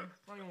 It's not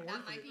even worth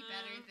That might it. be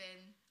better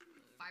than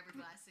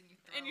fiberglass in your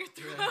throat. In your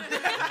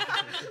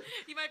throat.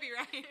 You might be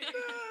right.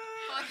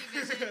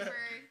 Foggy vision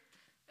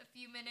for a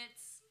few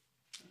minutes.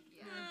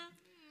 Yeah.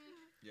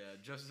 Yeah,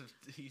 Joseph,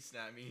 he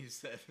snapped me. He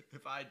said,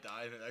 if I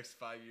die in the next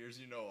 5 years,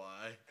 you know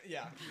why.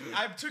 Yeah.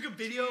 I took a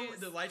video. Jeez.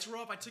 The lights were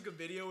up. I took a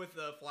video with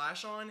the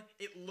flash on.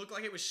 It looked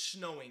like it was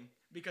snowing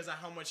because of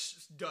how much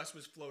dust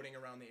was floating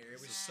around the air.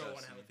 It was so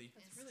Disgusting. unhealthy.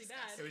 That's really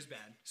bad. It was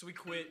bad. So we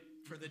quit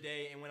for the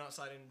day and went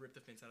outside and ripped the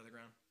fence out of the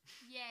ground.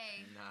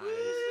 Yay.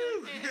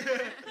 Nice.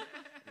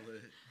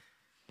 Lit.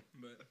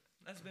 But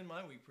that's been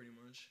my week pretty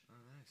much. Oh,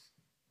 nice.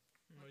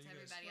 What What's do you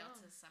guys? everybody Wow.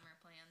 else's summer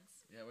plans?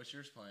 Yeah, what's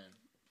yours plan?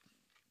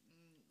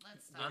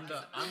 Let's start. I'm with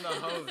the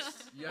some-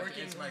 host. You have to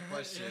Working. answer my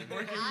question.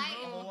 Working. I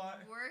a whole am lot.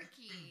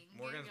 working.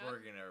 Morgan's Yeah.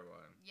 working,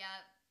 everyone.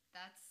 Yep,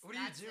 that's. What do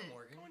you that's do, it.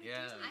 Morgan?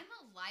 Yeah. I'm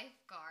a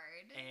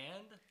lifeguard.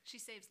 And She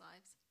saves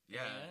lives.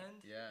 Yeah.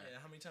 And? Yeah. Yeah,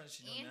 how many times has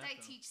she done And that, I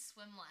though? teach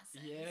swim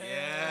lessons.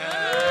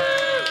 Yeah.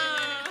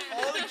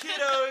 All the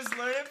kiddos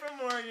learn it from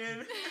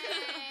Morgan.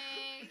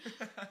 Yay.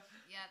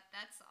 Yep,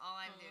 that's all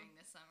I'm doing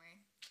this summer.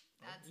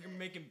 That's You're it.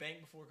 making bank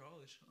before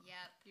college.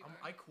 Yep. You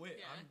I are. quit.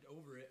 Yeah. I'm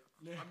over it.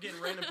 I'm getting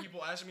random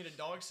people asking me to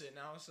dog sit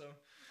now, so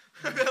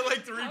I've got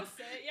like 3. House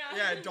sit, yeah.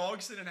 Yeah,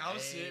 dog sit and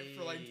house sit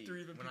for like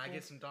 3 of the When people. I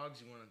get some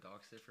dogs, you want a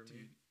dog sit for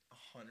me? Dude,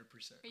 100%.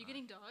 Are you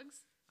getting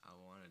dogs? I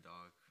want a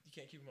dog. You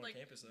can't keep them on Like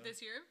campus though. this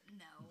year?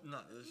 No.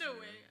 Not this No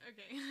year. way.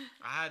 Okay.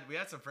 We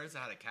had some friends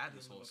that had a cat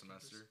this You whole live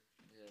off semester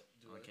Yeah,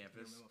 do on it.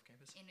 campus. Off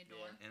campus. In a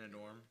dorm. In a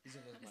dorm. He's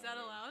gonna live Is my that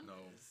way. allowed?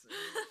 No.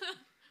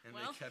 And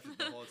Well. they kept it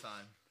the whole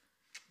time.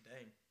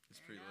 Dang. It's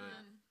pretty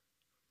lit.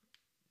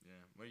 Yeah.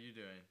 What are you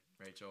doing,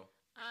 Rachel?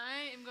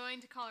 I am going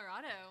to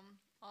Colorado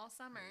all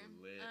summer.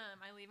 Lit.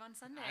 I leave on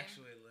Sunday.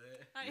 Actually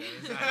lit.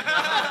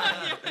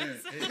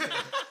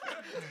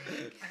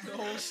 The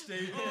whole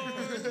state.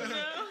 Oh,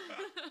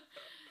 no.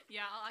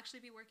 Yeah, I'll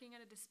actually be working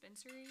at a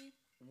dispensary.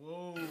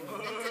 Whoa.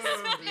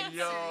 Dispensary.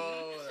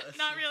 Yo. that's-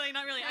 Not really,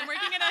 not really. I'm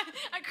working at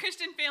a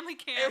Christian family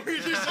And camp. we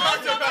just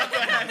talked about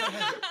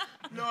that.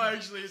 No,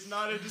 actually, it's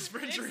not a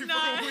dispensary It's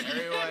not. for weed.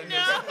 Everyone,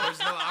 No. there's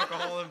no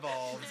alcohol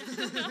involved.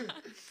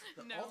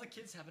 No. All the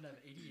kids happen to have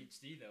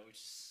ADHD though, which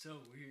is so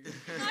weird.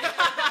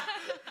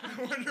 I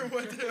wonder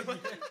what they're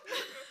like.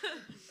 How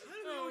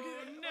do they all Oh,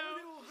 get no. how are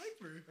they all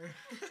hyper?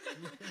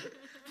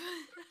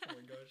 Oh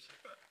my gosh.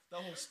 The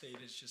whole state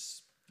is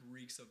just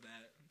reeks of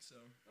that. So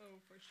Oh,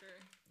 for sure.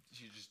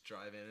 You just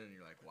drive in and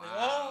you're like, oh,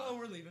 wow.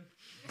 we're leaving.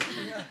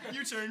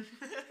 You turn.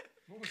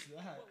 What was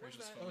that? What was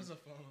that? That was a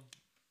phone.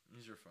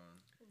 Use your phone.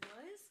 It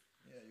was?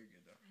 Yeah, you're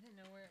good though. I didn't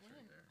know where it It's right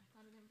went. there. I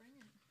thought I didn't bring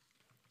it.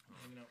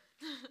 Hanging out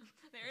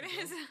There it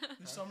is.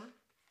 this summer.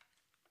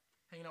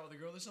 Hanging out with a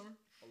girl this summer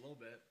A little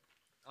bit.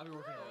 I'll be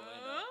working in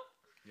Orlando. Oh.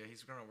 Yeah,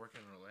 he's gonna work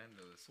in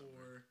Orlando this summer.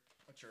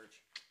 for A church.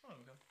 oh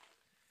okay.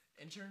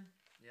 Intern.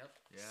 Yep.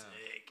 Yeah.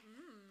 Sick.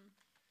 Mm.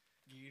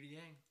 Giggity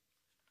gang.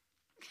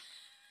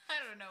 I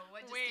don't know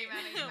what just Wait, came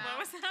out of your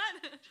what mouth. was that?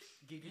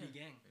 Giggity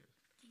gang.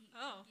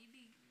 Oh.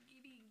 Giddy,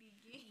 giddy,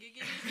 giddy.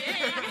 Giggity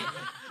gang.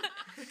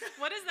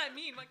 What does that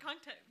mean? What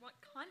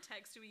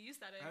context do we use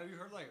that in? Have you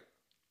heard like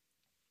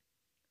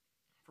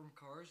from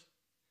Cars?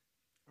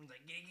 I'm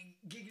like giggity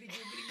giggity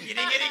giggity Giddy,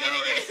 giddy,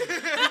 giddy, giddy.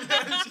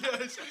 Yes,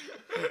 yes.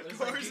 It's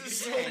like Cars is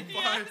so giggity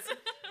fun. Yes.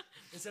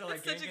 instead of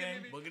like That's gang such a good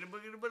gang. movie. Boogity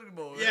boogity boogity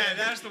boy. Yeah,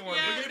 that's the one.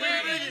 Yeah, Boogie,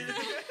 there boogie, it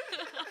boogie. is.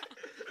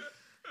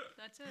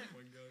 That's it. Oh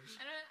my gosh.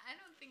 I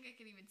don't think I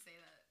can even say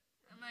that.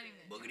 I'm not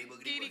even. Boogity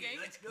boogity Giggity boogity. gang.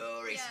 Let's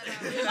go race.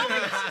 Yeah, Oh my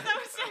gosh, that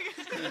was so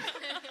good.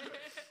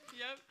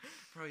 Yep.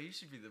 Bro, you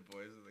should be the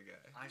voice of the guy.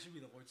 I should be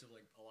the voice of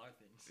like a lot of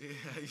things.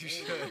 Yeah, you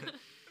should.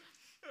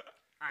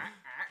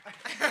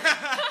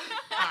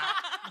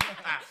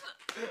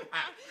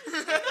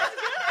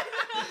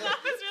 That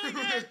was really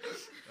good.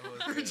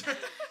 That was good.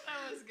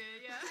 That was good,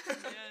 yeah.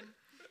 Man.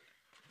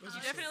 Those You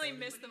are so definitely funny.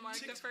 missed the mark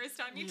the first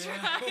time you Yeah.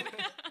 tried.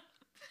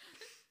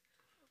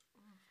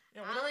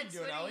 Yeah, what are you Alex,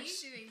 doing, what are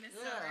Alex? you doing this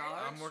Yeah, summer?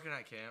 Alex. I'm working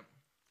at camp,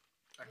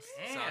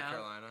 Damn. South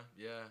Carolina.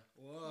 Yeah.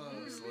 Whoa.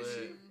 It's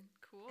lit.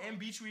 Cool. And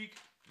beach week.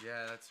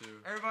 Yeah, that too.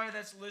 Everybody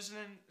that's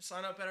listening,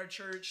 sign up at our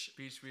church.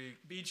 Beach week.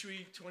 Beach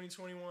Week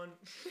 2021.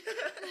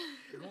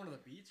 You're going to the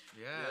beach?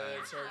 Yeah.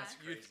 It's our That's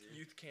crazy.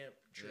 youth camp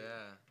trip.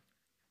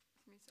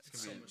 Yeah. It's It's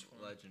So gonna be much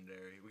fun.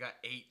 legendary. We got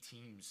 8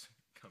 teams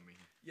coming.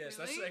 Yes,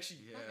 Really? that's actually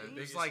Yeah, the there's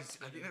biggest like it's I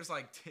been. think there's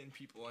like 10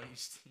 people on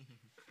each team.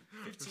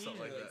 15 or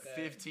something like or that. that.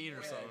 15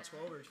 or Yeah, something.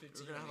 12 or 15.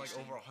 We're gonna have like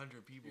actually. over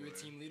 100 people. You a there.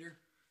 team leader?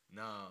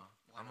 No,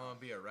 I'm gonna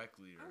be a rec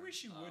leader. I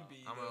wish you would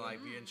be. I'm though. gonna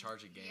like be in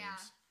charge of games.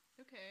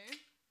 Yeah. Okay.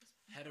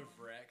 Head of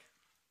rec.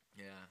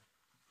 Yeah,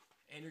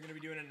 And you're gonna be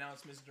doing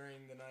announcements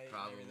during the night. and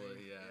probably.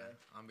 everything. Yeah.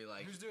 I'll be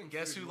like, Who's doing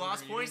guess food? who What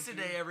lost are you points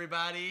into? today,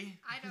 everybody?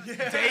 I don't.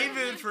 Yeah.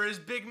 David for his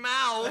big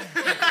mouth.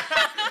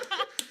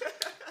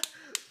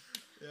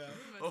 Yeah.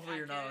 Hopefully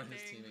you're not on his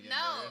team again.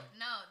 No, Maria.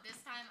 no.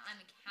 This time I'm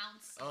a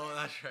counselor. Oh,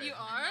 that's right. You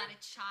I'm are? not a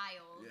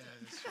child. Yeah,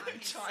 that's I'm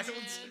right. his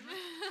Child. son.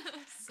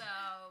 So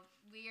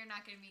we are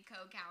not going to be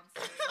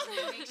co-counselors.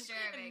 We'll make sure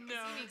of it because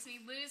No. he makes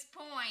me lose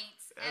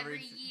points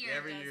every year.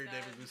 Every does year,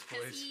 that. David loses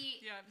Because points.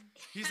 he, Yeah.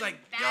 He's has like,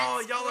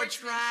 bad y'all are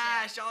sportsmanship.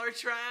 trash. Y'all are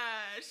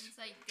trash. It's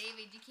like,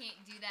 David, you can't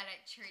do that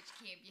at church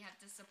camp. You have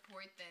to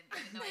support them,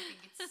 even though I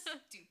think it's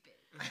stupid.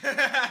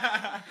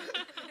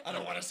 I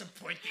don't want to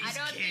support these I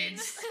don't think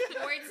kids.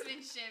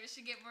 sportsmanship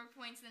should get more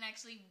points than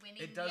actually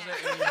winning. It doesn't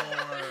the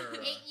anymore.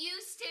 It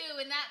used to,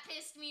 and that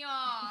pissed me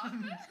off.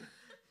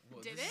 Well,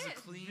 Did this is it?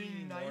 a clean,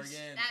 Being nice.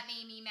 Morgan. That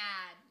made me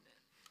mad.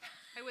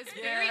 I was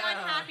very Yeah.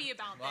 unhappy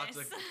about We'll have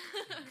this.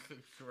 to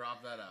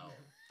crop that out.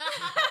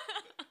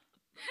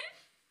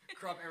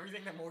 Crop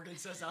everything that Morgan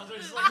says out.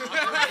 There's like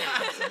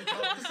gaps in the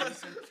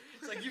conversation.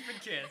 It's like you've been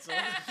canceled.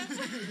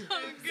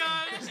 Oh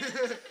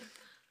gosh.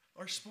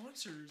 Our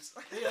sponsors.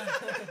 Yeah.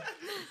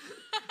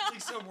 It's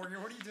like, so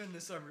Morgan, what are you doing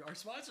this summer? Our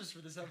sponsors for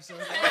this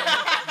episode.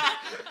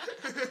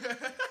 Even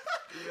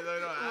though I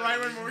don't have Right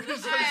when any. Morgan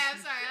says. Sorry,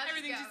 I'm sorry. I'll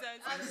Everything just she go. says.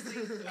 I'll just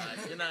leave.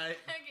 Good night.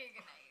 Okay, good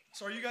night.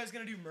 So are you guys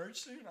gonna do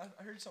merch soon? I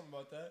heard something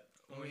about that.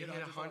 When we hit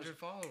 100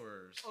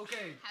 followers.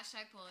 Okay,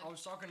 Hashtag pull I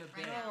was talking to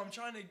Right Ben. now. No, I'm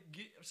trying to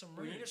get some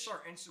We need to merch.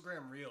 start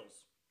Instagram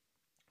Reels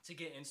to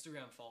get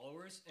Instagram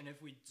followers, and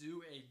if we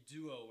do a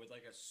duo with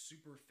like a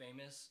super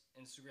famous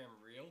Instagram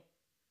Reel,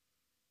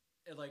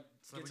 it like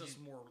So gets would us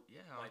you- more.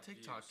 Yeah, on like,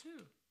 TikTok views.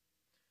 too.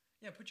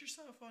 Yeah, put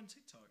yourself on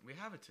TikTok. We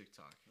have a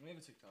TikTok. We have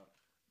a TikTok.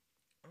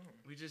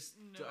 We just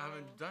No.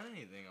 haven't done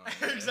anything on it.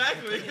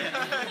 Exactly. You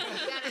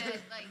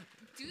gotta, like,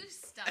 do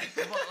stuff.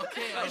 Well,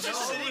 okay, I was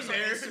just Followers sitting on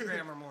there.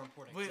 Instagram are more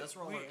important. 'cause We, that's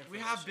where all we, our we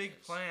have information big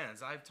is.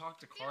 plans. I've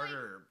talked to feel like-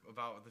 Carter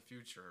about the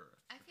future.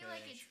 I feel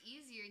like it's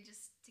easier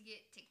just to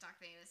get TikTok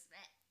famous.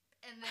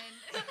 And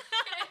then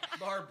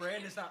But our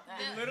brand is not.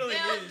 they'll, literally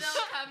they'll, is.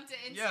 they'll come to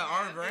Instagram. Yeah,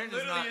 our It brand is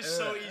literally not. is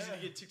so easy to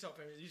get TikTok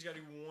famous. You just gotta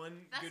do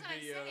one That's good what I'm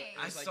video. saying.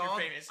 and I it's like, saw.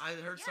 you're famous. I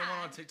heard someone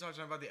Yeah. on TikTok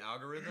talking about the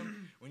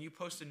algorithm. When you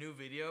post a new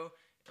video,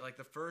 like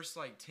the first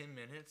like 10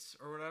 minutes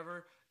or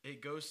whatever,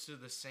 it goes to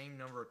the same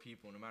number of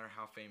people, no matter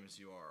how famous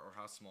you are or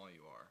how small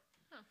you are.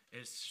 Huh.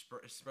 It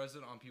spreads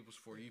it on people's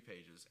For You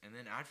pages, and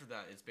then after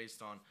that, it's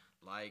based on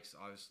likes,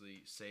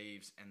 obviously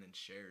saves, and then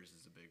shares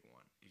is a big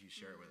one if you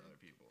share it with other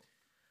people.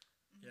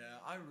 Yeah,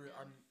 I'm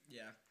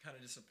kind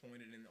of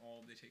disappointed in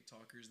all the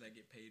TikTokers that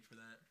get paid for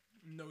that.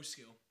 No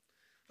skill.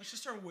 Let's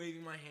just start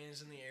waving my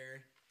hands in the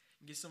air.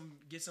 Get some.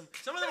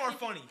 Some of them are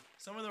funny.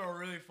 Some of them are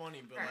really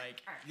funny, but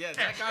like. Yeah,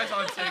 that guy's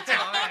on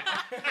TikTok.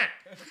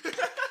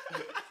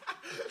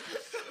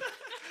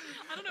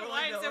 I don't know Or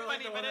why like it's the- so or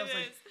like funny, the but one it that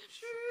was is.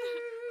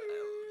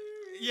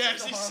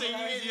 Yes, The he's singing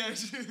it.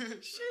 harmonizing.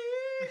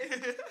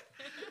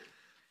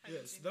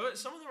 Yes. Yes,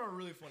 some of them are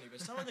really funny, but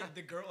some of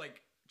the girl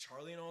like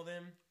Charlie and all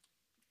them,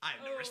 I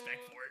have no respect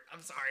Oh. for it.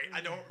 I'm sorry,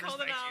 I don't Call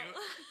them respect out. you.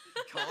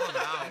 Call him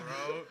out,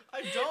 bro.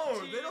 I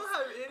don't. They Jeez. don't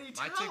have any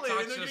My talent,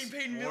 TikTok's and they're just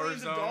getting paid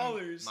millions Warzone, of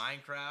dollars.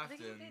 Minecraft, They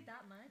get and paid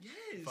that much?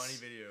 Yes. funny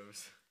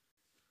videos.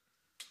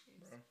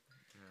 I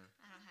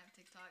don't have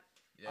TikTok.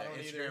 Yeah, I don't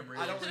Instagram either.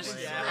 Reels. I don't is really.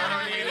 way Yeah, better. I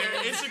don't either.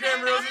 Instagram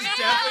Reels is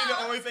definitely the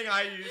only thing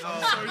I use. I'm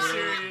so boo,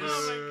 serious.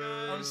 Oh my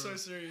god. I'm so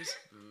serious.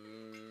 Boo.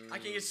 I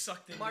can get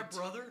sucked into My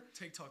brother.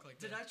 TikTok like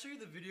Did that. I show you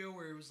the video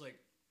where it was like,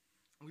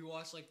 we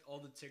watched like all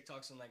the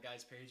TikToks on that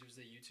guy's page? It was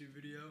a YouTube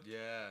video.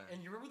 Yeah.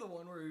 And you remember the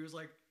one where he was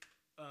like,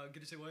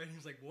 gonna say what? And he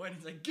was like, what? And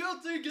he's like,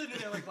 guilty,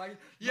 guilty. And like, my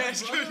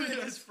Yes, brother good, and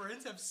yes. his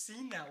friends have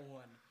seen that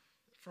one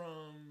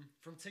From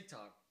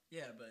TikTok.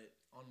 yeah, but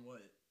on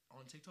what?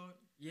 On TikTok?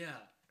 Yeah.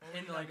 Why would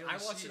And you not like, be able I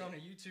to watched see it on a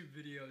YouTube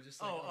video,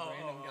 just like Oh, a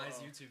random oh, guy's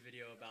oh. YouTube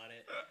video about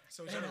it.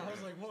 So And I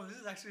was like, whoa, this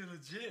is actually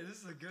legit. This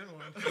is a good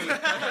one.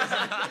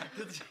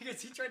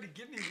 Because he tried to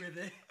get me with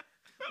it.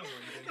 oh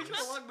He tried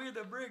to lock me in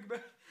the brig, bro.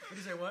 What did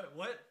he say? What?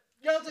 What?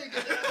 None of those.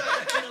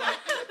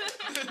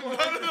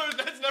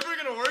 That's never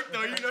gonna work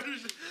though. You know.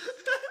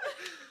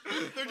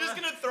 They're just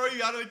gonna throw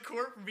you out of the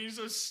court for being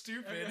so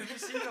stupid. Have you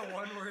seen the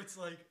one where it's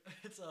like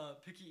it's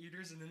picky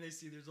eaters and then they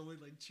see there's only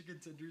like chicken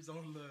tenders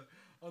on the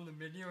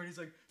menu and he's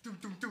like doom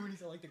doom doom and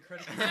he's like the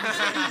credit card.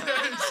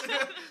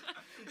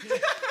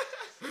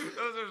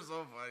 Those are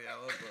so funny. I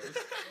love those.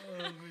 Oh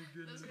my Those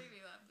goodness. made me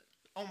laugh.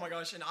 Oh my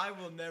gosh, and I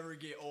will never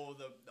get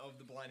old of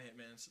the Blind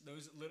Hitmans.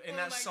 Those and Oh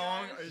that my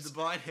song gosh. is The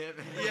blind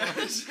hitman.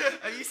 Yes.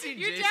 Have you seen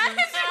Your Jason's? dad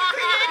has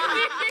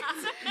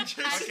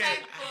Okay,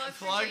 Hashtag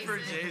plug for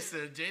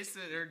Jason.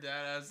 Jason, her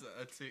dad has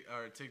a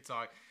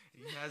TikTok.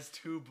 He has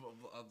two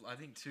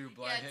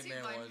blind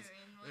hitman ones.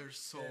 They're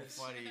so Yes.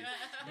 funny.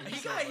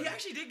 He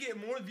actually did get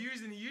more views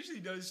than he usually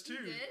does too.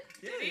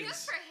 He did?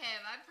 Yes. Good for him.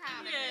 I'm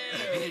proud of Yay.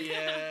 him.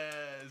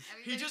 Yes.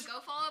 Everybody just- go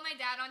follow my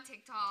dad on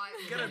TikTok.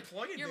 You gotta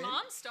plug it. Your dude.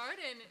 mom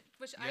started,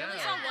 which I only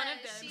Yeah. saw one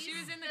of them. Yeah, She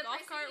was in the she's golf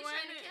the cart person one.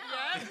 he's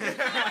trying to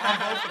Yeah. On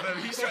both of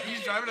them.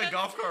 He's driving a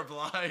golf cart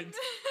blind.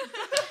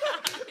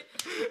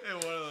 In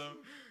one of them.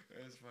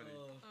 It's funny.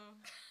 Oh.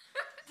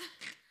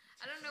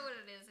 I don't know what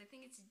it is. I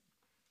think it's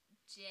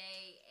JAGOSS.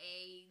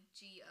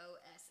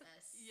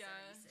 Yeah.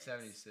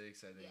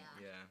 76, I think.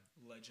 Yeah.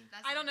 Yeah. Legend.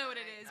 That's I don't know not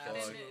what it right. is, but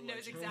Absolute it knows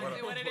legend.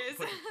 exactly what it is.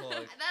 Put the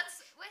plug.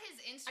 That's what his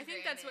Instagram I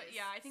think that's what- is.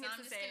 yeah, I think so it's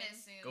I'm the just gonna same.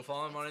 assume Go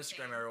follow him on it's the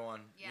Instagram, same.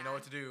 everyone. You Yeah. know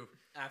what to do.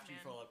 After you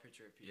Man. follow a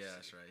picture of PC. Yeah,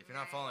 that's right. If you're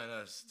not Right. following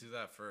us, do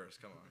that first.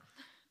 Come on.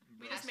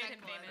 We just made Hashtag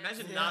him plug. famous.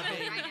 Imagine Yeah. not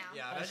being. Right now.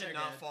 Yeah, imagine Hashtag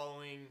not ad.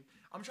 following.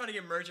 I'm trying to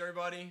get merch,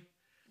 everybody.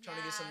 Trying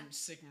to get Yeah. some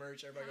sick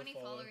merch. How Everybody many go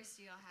follow. followers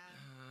do y'all have?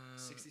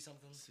 60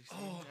 something. 60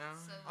 Oh. now?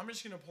 So I'm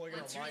just gonna plug it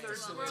What's on your my third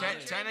Instagram. We're Te- on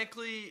it.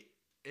 technically,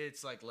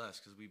 it's like less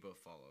because we both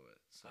follow it.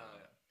 So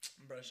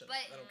Bro, shut up.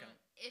 but That don't count.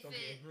 if Don't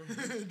it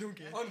care. Don't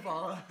care.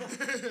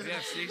 Unfollow. we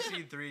have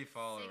 63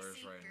 followers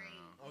 63, right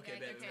now. Okay, you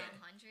gotta baby. get to Okay.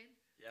 100.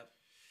 Yep.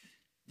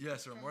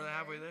 Yes, we're more than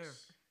halfway there.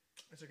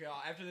 It's okay.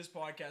 After this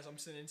podcast, I'm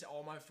sending it to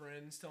all my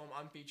friends. Tell them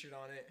I'm featured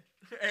on it.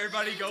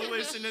 Everybody, go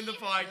listen to the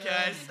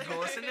podcast. Go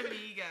listen to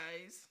me,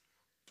 guys.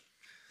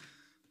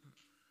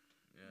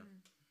 Yeah.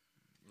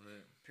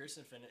 Lit.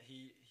 Pearson Finnet,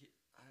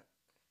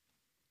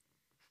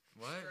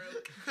 What?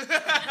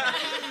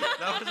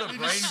 That was a You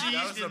brain. just That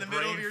seized was in a the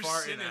middle of brain your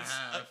fart and a sentence.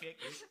 half. Okay.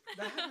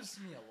 that happens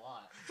to me a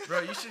lot.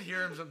 Bro, you should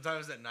hear him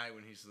sometimes at night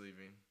when he's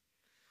sleeping.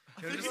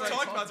 I think we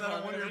talked about that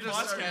on one of your He'll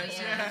just start- podcasts.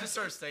 Yeah. he'll just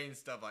start saying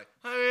stuff like,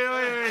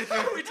 "Hey,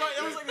 We talked.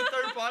 That was like the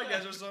third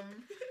podcast or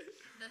something.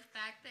 The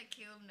fact that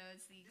Caleb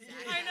knows the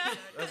exact I know.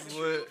 episode. That's is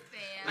lit.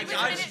 fair. I was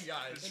got minute- you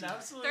guys. An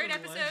absolute Third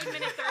episode, legend.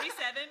 minute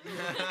 37.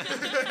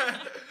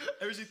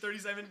 Episode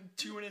 37,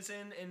 2 minutes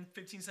in, and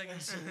 15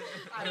 seconds.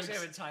 I actually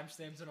have it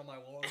timestamped on my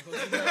wall.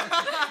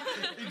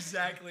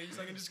 Exactly.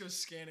 So I can just go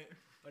scan it.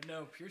 But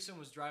no, Pearson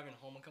was driving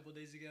home a couple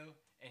days ago,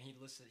 and he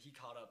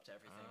caught up to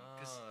everything.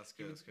 Oh, that's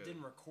good, that's good.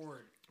 Didn't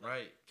record.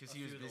 Right, because a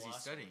he was few of the busy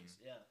last studying. ones.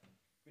 Yeah,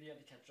 but he had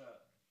to catch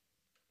up.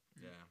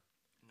 Yeah.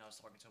 And I was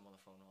talking to him on the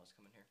phone while I was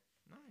coming here.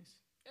 Nice.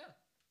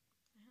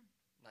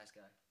 Nice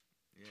guy.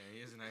 Yeah, he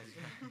is a nice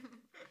guy.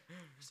 I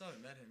still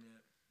haven't met him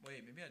yet.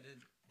 Wait, maybe I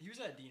did. He was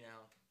at D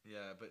now.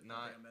 Yeah, but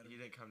not. I met him. He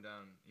didn't come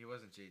down. He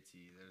wasn't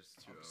JT. There's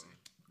two of Obviously.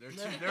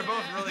 them. They're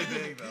both really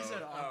big He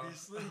said though.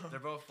 obviously. They're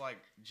both like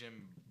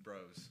gym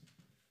bros.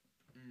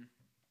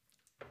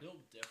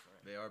 Built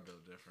different. They are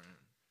built different.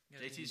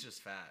 JT's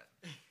just fat.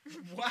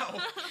 Wow.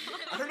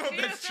 I don't know if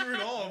that's true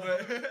at all,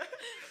 but. Gotta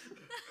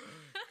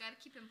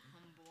keep him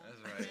humble.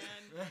 That's right.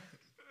 Man.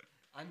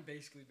 I'm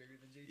basically bigger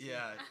than JT.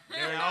 Yeah.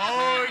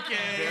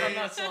 Okay. I'm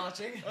not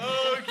slouching.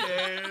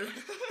 Okay.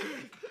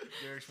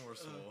 Derek's more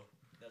swole.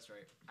 That's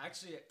right.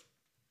 Actually,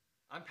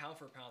 I'm pound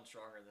for pound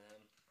stronger than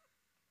him.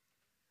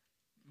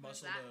 What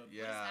does Muscle that- the. what does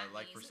Yeah, that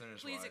like mean?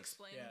 percentage Please wise.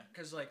 explain. Yeah.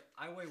 Cause like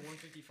I weigh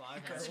 155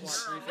 and I That's a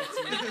squat girl.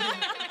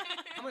 315.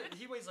 How much?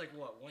 He weighs like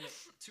what?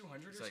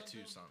 200 It's or like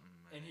something. 2 something.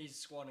 Man. And he's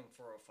squatting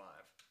 405.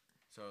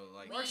 So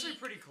like. We're actually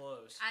pretty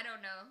close. I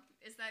don't know.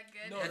 Is that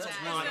good? No, Is that's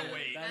that- a lot of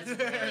weight. That's That's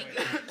really very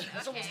good.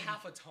 That's almost Okay.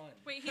 half a ton.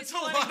 Wait, he's That's a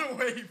squatting. lot of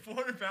weight.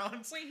 400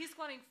 pounds. Wait, he's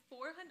squatting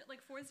 400,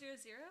 like 400.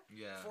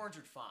 Yeah.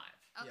 405.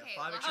 Okay. Yeah, 5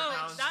 well, extra Oh,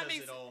 pounds that does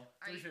makes- it all.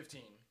 Are you,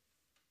 315.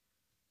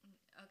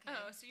 okay.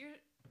 Oh, so you're.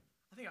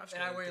 I think I've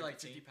And I squatted weigh like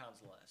 15. 50 pounds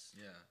less.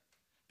 Yeah.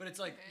 But it's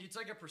like Okay. it's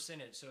like a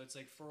percentage, so it's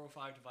like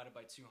 405 divided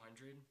by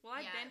 200. Well,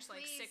 I Yeah, bench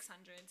like please.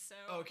 600, so.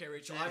 Okay,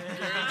 Rachel. Yeah. I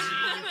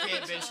guarantee you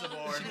can't bench the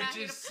bar. Should I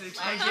need Just to- 6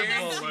 I inches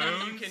guarantee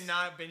balloons. you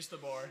cannot bench the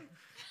bar.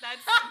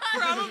 That's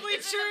probably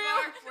Isn't the true.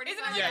 bar Isn't 45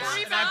 it like Yes,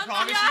 40 and I pounds?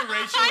 promise Yeah, you,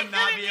 Rachel I would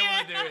not be couldn't able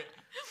to do it.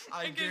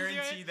 I couldn't do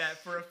guarantee it. that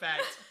for a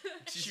fact.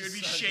 She would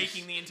be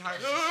shaking the entire.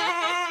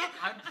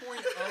 I'm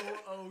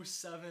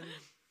 0.007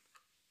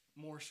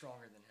 more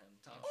stronger than him.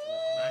 Times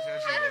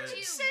That's How actually did lit.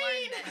 you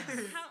learn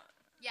this? How,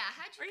 Yeah,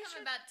 how'd Are you you come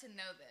sure? about to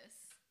know this?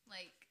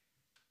 Like,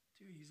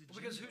 Dude, he's a Well,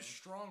 because gym who's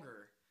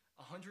stronger?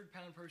 A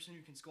 100-pound person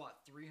who can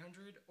squat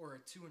 300 or a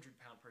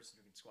 200-pound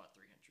person who can squat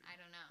 300? I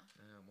don't know.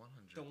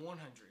 100. The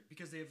 100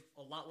 because they have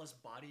a lot less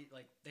body.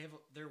 Like they have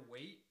their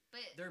weight,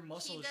 But their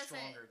muscle is doesn't-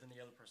 stronger than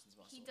the other person's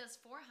muscle. he does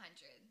 400.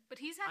 but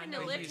he's I having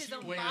know, to lift he's- his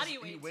own weighs, body he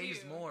weight weighs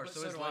too. more, But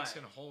so so his do legs I.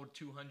 can hold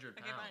 200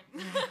 Okay, pounds.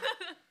 fine.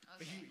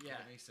 But Okay. yeah,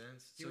 That makes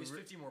sense. he So weighs re-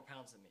 50 more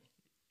pounds than me,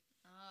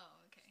 Oh,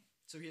 okay.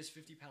 so he has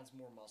 50 pounds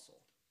more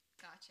muscle.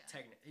 Gotcha.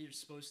 Technically, he's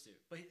supposed to,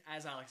 but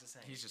as Alex is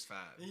saying, he's just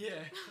fat.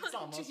 yeah, it's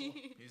not muscle.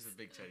 Gee. He's a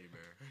big teddy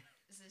bear.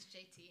 This is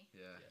JT.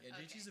 Yeah. Yeah,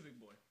 Okay. JT's a big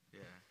boy. Yeah.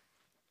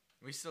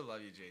 We still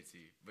love you,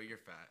 JT, but you're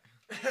fat.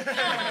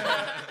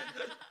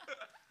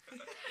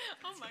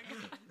 Oh my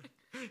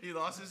god. He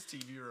lost his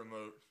TV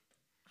remote.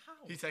 How?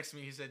 He texted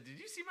me. He said, "Did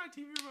you see my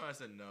TV remote?" I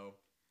said, "No."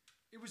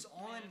 It was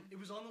on. It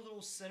was on the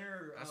little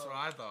center. That's what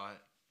I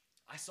thought.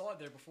 I saw it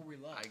there before we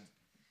left.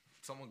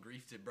 Someone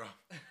griefed it, bro.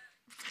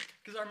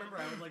 Because I remember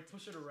I would like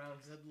push it around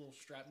because it had a little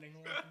strap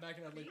dangling off the back,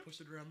 and I'd like push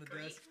it around the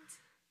desk.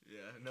 Yeah,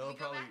 Can Noah we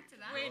go probably. back to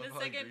that? Wait Noah a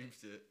probably second.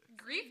 Griefed it.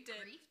 Griefed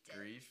it. Griefed it.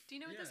 Grief. Do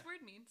you know what this Yeah.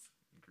 word means?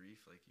 Grief,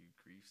 like you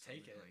grief.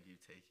 Take something, it. Like you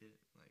take it.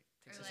 Like.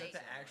 Or Is like,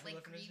 that the actual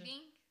like definition?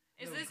 grieving?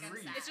 Is No, this?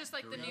 grief. It's just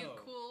like the new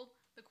Grief.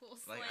 the cool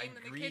slang Like, I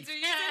that the griefed. kids are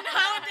using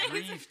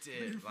nowadays. Griefed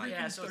it. Like.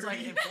 Yeah, so it's like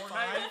in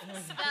Fortnite.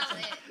 Spell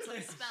it. It's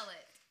like- Spell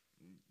it.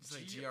 It's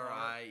like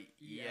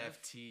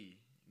GRIEFT.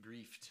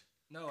 Griefed.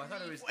 No, I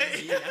thought it was.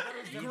 Wait. ED. I thought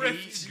it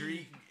was Grief.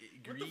 Grief.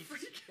 What the Grief.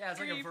 freak? Yeah, it's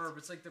like a Grief. verb.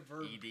 It's like the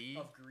verb ED?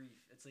 of grief.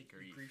 It's like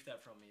Grief. you grief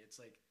that from me. It's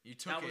like You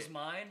took that it. was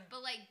mine.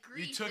 But like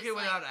grief. You took is it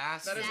without like,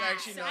 asking. That is Sad.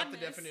 actually not the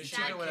Sadness. definition.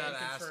 You took it I without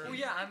can asking. confirm. Oh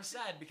yeah, I'm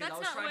sad because That's I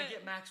was not trying what- to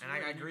get Max And I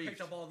wood got and you picked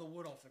griefed. up all the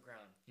wood off the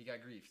ground. He got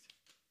griefed.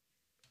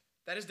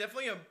 That is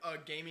definitely a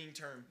gaming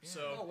term. Oh,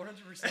 So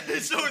 100%.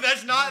 so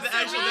that's not the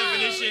actual we-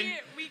 definition.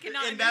 We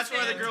cannot. And that's why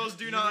the understand. girls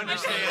do not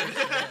understand.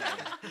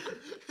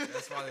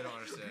 That's why they don't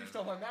understand. Griefed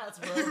all my mats,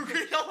 bro. You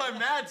griefed all my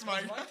mats, That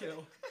Mike. was my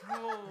kill.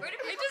 Where do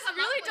I people just come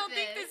really up don't with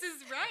think this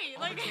is right.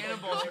 All the Like,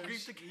 cannonballs. You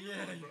griefed the Yeah.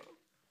 cannonball, bro.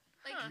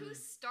 Like who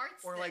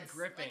starts Or, like, this?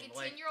 gripping, Like a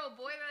like- 10-year-old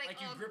boy, they're like,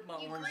 like you oh, grip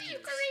my you orange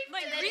grief, juice. grief,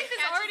 like and then grief it is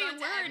catches already a on to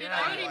word. It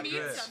Yeah, already like means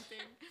grip.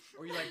 something.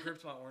 Or you like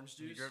gripped my orange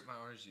You juice. gripped my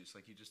orange juice,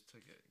 like you just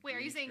took it. Wait, are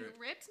you saying Gripped.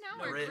 ripped now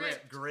No, or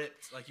Gripped, gripped?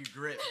 gripped, like you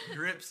grip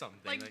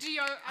something. Like GR.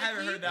 I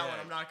haven't heard that Yeah, one.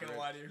 I'm not gonna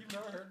grip. lie to you. You've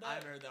never heard that? I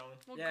haven't heard that one.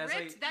 Well, Yeah, it's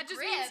gripped. like- That just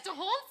Grip. means to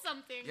hold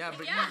something. Yeah,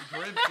 but Yeah. you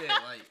gripped it,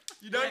 like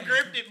You done Yeah.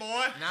 gripped it,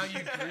 boy. now you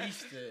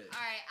griefed it.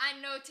 All right, I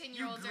know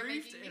 10-year-olds are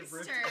griefed making and these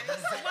ripped terms.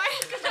 it. Why?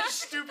 You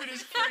stupid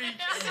as freak.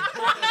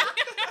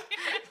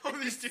 All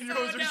these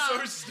 10-year-olds are so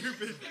dumb.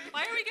 stupid.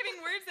 Why are we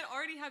giving words that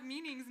already have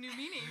meanings, new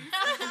meanings?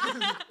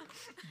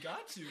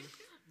 Got to.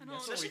 I don't.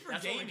 Especially for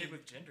that's what we gaming. did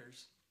with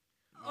genders.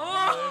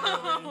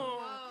 Oh.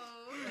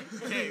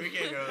 Whoa. Okay, we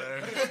can't go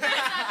there.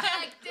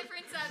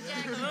 Different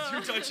subject.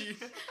 Too touchy.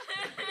 Oh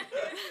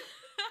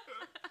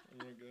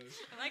my gosh.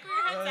 I like where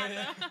your head's at,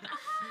 yeah. though.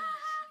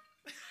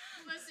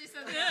 Let's do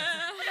something else.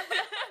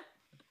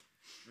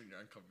 Really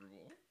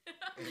uncomfortable.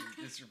 And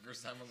this is your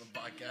first time on the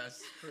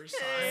podcast. First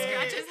time.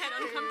 Scratch his head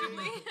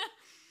uncomfortably.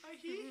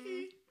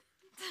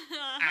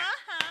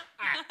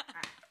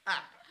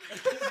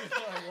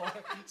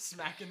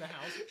 Smack in the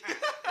house. The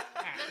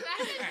fact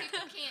that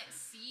people can't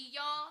see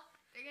y'all,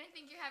 they're gonna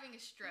think you're having a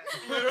stroke.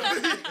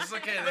 It's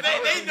okay. But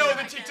they know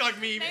the TikTok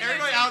meme. They know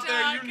Everybody out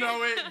there, TikTok. you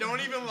know it.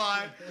 Don't even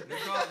lie. They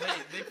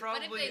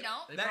probably, What if they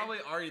don't? They probably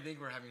already think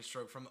we're having a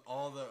stroke from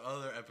all the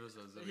other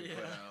episodes that we put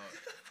Yeah. out.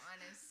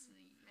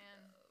 Honestly, man,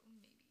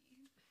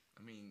 maybe.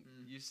 I mean,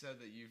 you said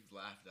that you've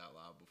laughed out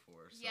loud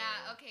before. So.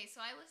 Yeah. Okay. So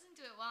I listen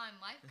to it while I'm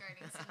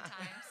lifeguarding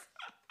sometimes.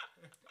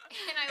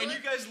 And I And you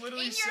guys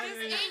literally said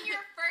it. in your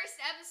first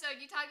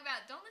episode, you talk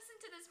about don't listen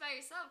to this by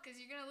yourself because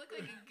you're gonna look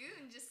like a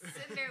goon just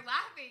sitting there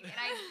laughing. And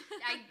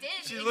I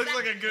did. She looks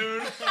like a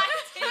goon. I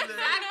did exactly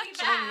that.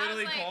 Someone I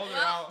was literally like, called her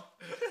well, out.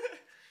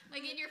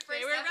 Like in your first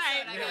They were episode,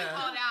 right. I Yeah. got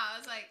called out. I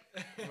was like,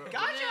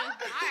 Gotcha. all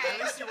At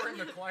right. least you weren't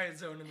in the quiet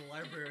zone in the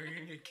library.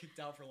 You're gonna get kicked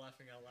out for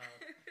laughing out loud.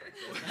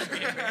 That'd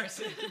be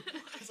embarrassing.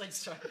 It's like,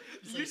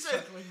 You like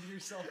said- chuckling to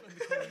yourself in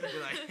the corner. You're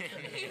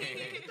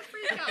like,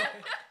 Freak out.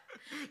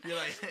 you're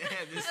like,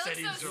 this It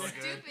setting's looks so real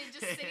good. stupid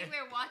just sitting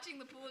there watching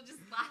the pool just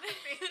laughing.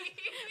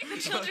 The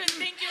children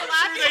think you're Sure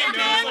laughing they at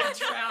know, them. Like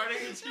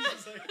drowning, and she's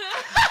just like,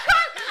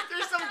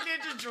 There's some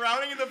kid just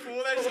drowning in the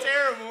pool. That's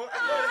terrible.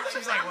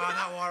 She's like, wow,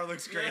 that water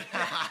looks great.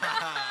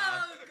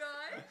 Oh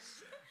god.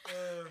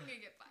 I'm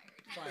gonna get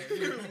fired.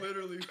 fire.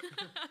 Literally.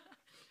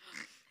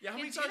 Yeah, how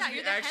many You can do times that, have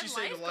you you're the actually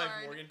head saved a life,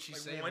 lifeguard. Morgan? She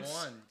Like saved once?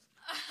 one.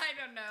 I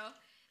don't know.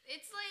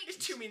 It's like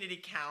It's too many to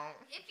count.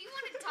 if you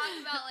want to talk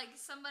about like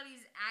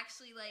somebody's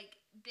actually like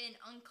been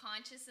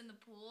unconscious in the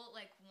pool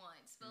like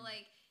once, but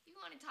like you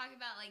want to talk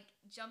about like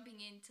jumping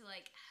in to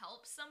like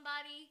help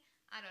somebody,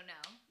 I don't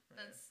know.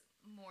 That's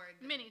more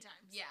than, Many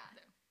times. Yeah.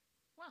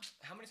 Wow.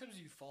 How many times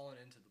have you fallen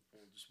into the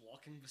pool just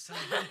walking beside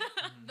it?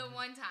 The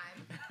one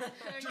time.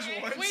 Just Okay.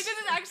 once? Wait, does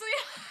it actually?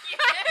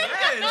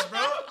 Yes,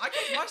 bro. I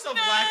catch myself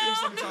laughing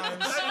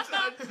sometimes.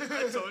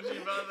 I told you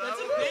about that.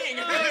 That's a thing.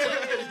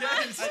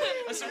 Yes.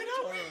 I saw you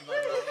told her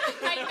about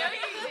that. I know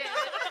you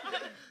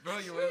did. Bro,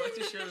 you would like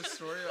to share the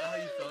story about how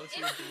you fell into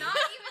It's not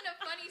even a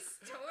funny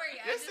story.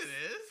 Yes, it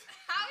is.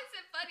 How is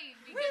it funny?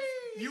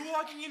 Because You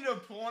walking into a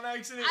pool on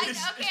accident is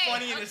okay,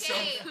 funny in okay, itself.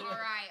 all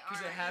right.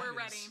 Because it happens.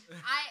 We're ready.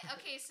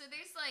 So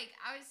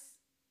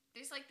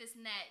there's like this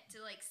net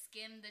to like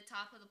skim the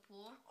top of the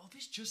pool. Oh,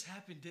 this just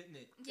happened, didn't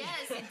it? Yes,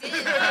 it did.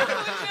 This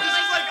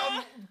is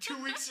like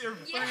 2 weeks or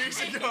 3 Yeah. weeks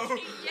ago.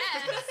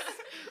 Yes.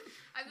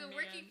 I've been Man.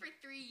 working for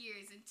 3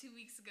 years, and 2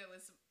 weeks ago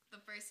was the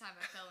first time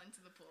I fell into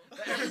the pool.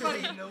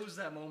 Everybody knows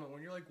that moment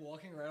when you're like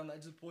walking around the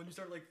edge of the pool and you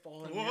start like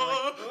falling. And you're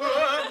Whoa.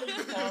 like,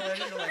 you fall in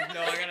and you're like,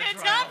 no, I gotta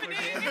It's dry off happening.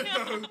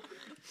 again.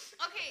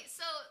 Okay,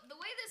 so the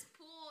way this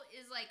pool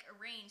is like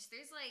arranged,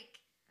 there's like,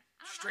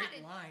 I don't straight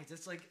know how to, lines.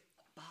 It's like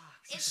a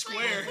box. It's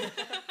Square.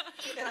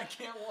 And I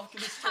can't walk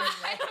in a straight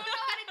I line. don't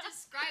know how to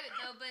describe it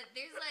though, but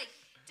there's like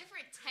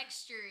different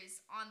textures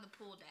on the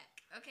pool deck.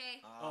 Okay.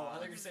 Oh, I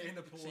think you're saying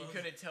the pool. So you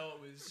couldn't tell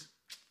it was.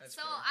 That's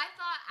So fair. I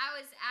thought I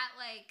was at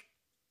like,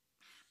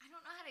 I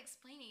don't know how to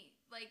explain it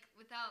like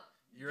without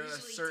You're at a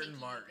visually certain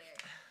taking mark. it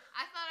there.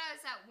 I thought I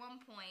was at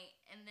one point,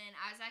 and then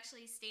I was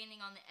actually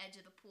standing on the edge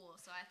of the pool,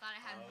 so I thought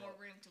I had more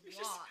room to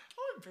walk.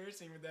 How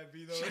embarrassing would that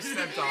be though? She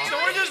stepped off.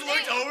 Someone just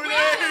looked over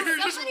there.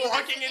 You're just Somebody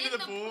walking was into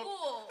the in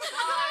pool.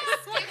 while I was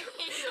skipping.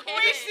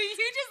 Wait, so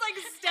you just like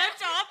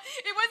stepped off?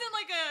 It wasn't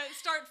like a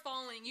start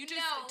falling. You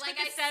just No, took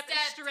like a I step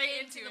stepped straight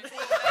into the it.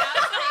 pool. And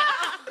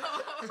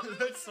I was like,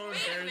 oh. That's so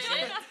Wait a embarrassing.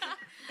 minute.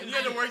 And you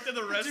had to work through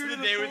the rest Dude of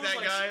in the day with pool's that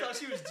like, guy. She thought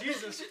she was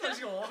Jesus. She thought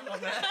she was gonna walk on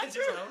that. And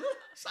she's like,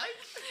 psych.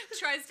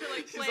 Tries to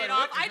like She's play like, it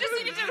off. what? I just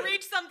needed to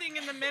reach something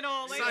in the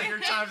middle. It's Like, not your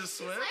time to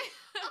swim. Like,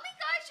 oh my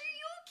gosh, are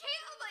you okay?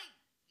 I'm like,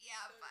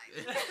 yeah, I'm fine.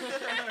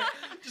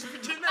 Just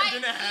pretend My that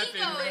didn't happen.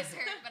 ego is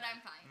hurt, but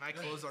I'm fine. My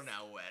clothes are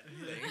now wet.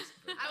 Thanks.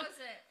 I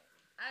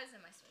was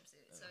in my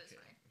swimsuit, so it's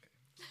fine.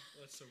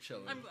 That's so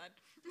Chilling. I'm glad.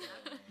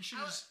 You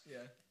should I just,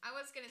 yeah. I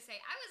was gonna say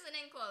I wasn't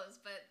in clothes,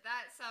 but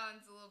that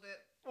sounds a little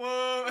bit.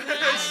 Whoa.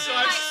 My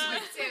Such.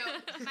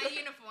 swimsuit, my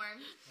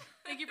uniform.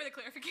 Thank you for the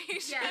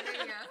clarification. Yeah, there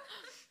you go.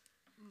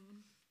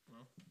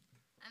 Well.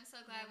 I'm so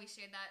glad we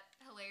shared that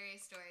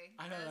hilarious story.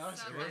 I know, that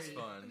was so It was great.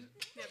 funny. fun.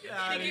 Yep. Get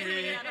out Thank of you for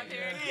bringing here. that up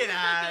here. Get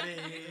out of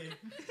here.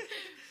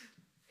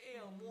 Hey,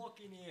 I'm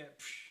walking here.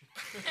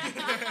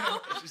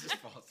 She just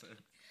falls in.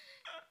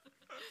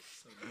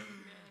 So good.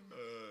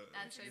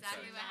 That's it's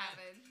exactly like- what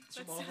happened. It's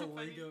from That's all so the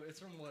funny. Lego. It's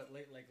from what?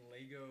 Like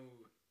Lego.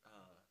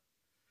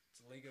 It's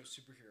a Lego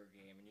superhero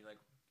game, and you like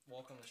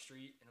walk on the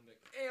street, and I'm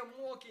like, hey, I'm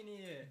walking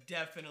here.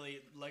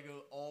 Definitely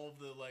Lego. All of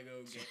the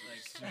Lego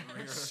like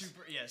Superheroes.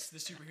 yes, the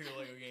superhero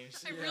Lego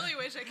games. I really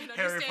wish I could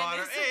Harry understand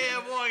Potter. this. Hey,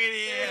 I'm walking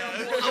here.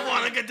 Yeah, I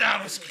want to get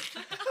down. What's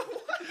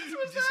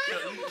Just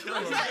kill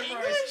him. that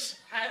English?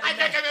 I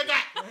think I'm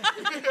that.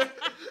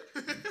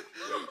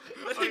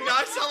 That did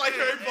not sound like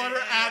Harry Potter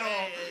at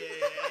all.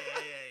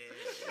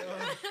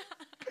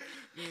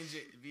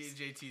 Me and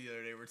JT the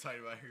other day were talking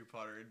about Harry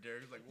Potter, and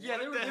Derek was like, "What Yeah,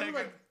 they the were heck?"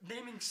 like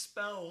naming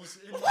spells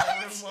in my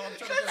room while I'm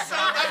trying to That's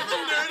play the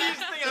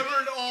nerdiest thing I've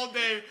heard all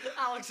day.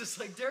 Alex is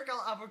like, Derek,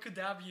 I'll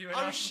abracadabra you. And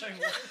I'm I'm sure. like,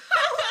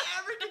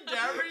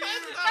 Abracadabra you?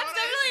 That's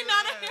definitely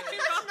not a Harry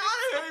That's Potter. not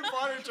a Harry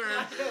Potter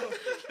term.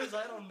 because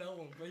I don't know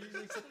him, but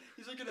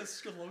he's like in a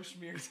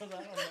skaloshmere or something.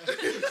 I don't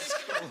know.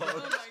 Oh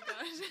my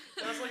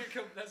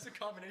gosh. That's a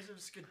combination of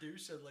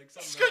skadoosh and like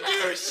something.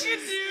 Skadoosh!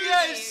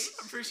 Yes!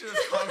 I'm pretty sure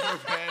it's Kung Fu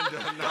Panda.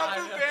 Kung Not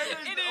Fu Panda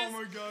It is, oh is.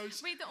 my gosh.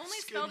 Wait, the only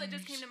spell that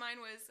just came to mind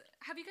was,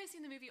 have you guys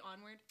seen the movie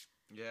Onward?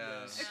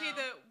 yeah. Yes. Okay, No.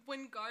 the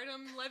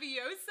Wingardium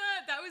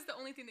Leviosa, that was the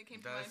only thing that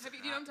came to mind. That's, Have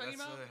you, do you know what I'm talking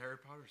that's about? a Harry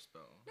Potter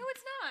spell. No,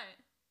 it's not.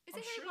 Is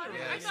I'm it Harry sure Potter?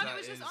 it I is. thought Yeah, it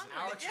was it just is. Onward.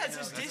 Alex, Yeah, it's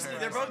just That's Disney. Harry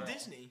They're both Potter.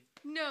 Disney.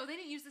 No, they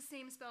didn't use the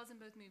same spells in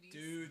both movies.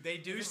 Dude, they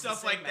do It's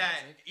stuff the same like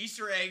that. magic.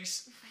 Easter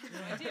eggs.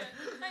 I did.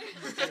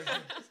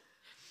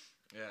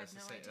 Yeah, I it's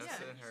have the no same. idea. That's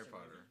in Yeah. Harry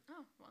Potter.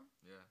 Oh, well,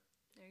 Yeah.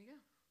 there you go.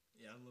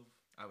 Yeah, I love.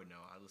 I would know.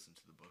 I listen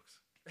to the books.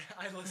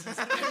 I listen to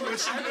the books.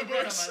 listen to the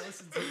books. I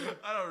listen to them.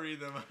 I don't read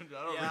them. I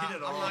don't Yeah, read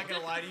it all. I'm not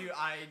gonna lie to you.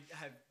 I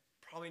have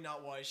probably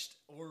not watched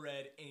or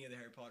read any of the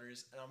Harry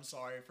Potters, and I'm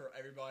sorry for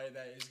everybody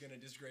that is gonna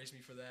disgrace me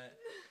for that.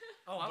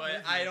 Oh, I'm But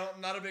with I you. don't.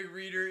 I'm not a big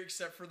reader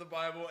except for the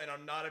Bible, and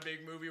I'm not a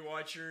big movie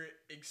watcher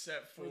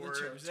except For for The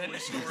Chosen. Toy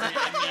Story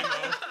and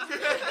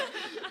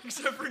Nemo.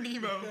 Except for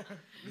Nemo.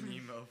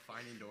 Nemo,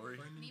 Finding Dory.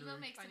 Nemo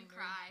makes him Finding Dory.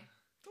 cry.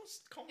 Don't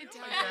call me It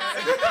out like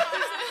does.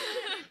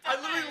 that. I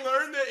literally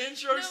learned the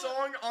intro No.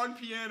 song on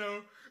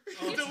piano. It's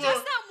The just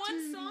little- that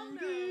one song,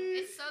 though.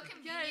 It's so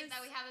convenient Yes.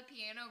 that we have a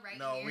piano right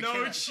No, here. we No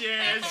can't.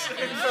 chance. It's No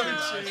too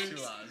loud, chance. it's too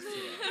loud, it's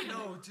too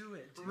loud. No, do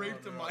it. Do Rape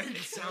it. the Bro, mic. It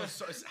sounds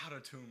so. It's out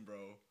of tune,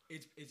 bro.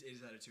 It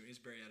is out of tune. It's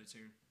very out of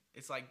tune.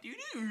 It's like doo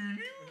doo.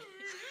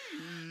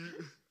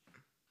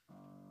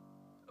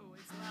 Oh,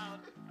 it's loud.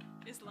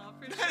 It's loud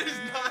for That is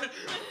sure. not.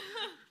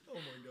 Oh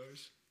my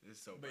gosh.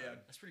 It's so But yeah, bad.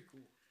 That's pretty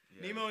cool.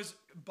 Yeah. Nemo is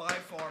by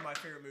far my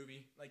favorite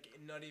movie. Like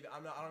not even.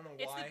 I don't know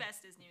It's why. the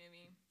best Disney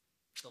movie.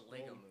 The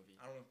Lego Oh, movie.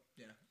 I don't know.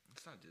 Yeah.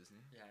 It's not Disney.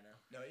 Yeah, I know.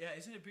 No. Yeah.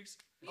 Isn't it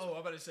Pixar? Oh,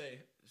 I'm about to say.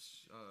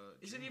 It's,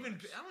 Is it even?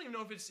 DreamWorks. I don't even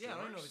know if it's. Yeah.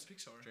 I don't even know if DreamWorks?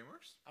 it's Pixar.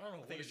 DreamWorks? I don't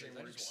know. I think what it's it is.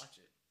 I DreamWorks. just watch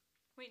it.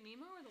 Wait,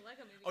 Nemo or the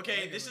Lego movie?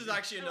 Okay, Lego this is movie.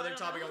 actually Oh, I another don't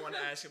topic know. I want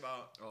to ask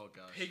about. Oh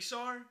gosh.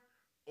 Pixar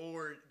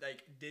or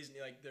like Disney,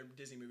 like their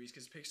Disney movies,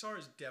 because Pixar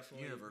is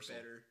definitely Universal.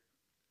 better.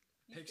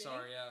 You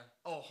Pixar, think? yeah.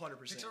 Oh, 100%.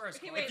 Pixar is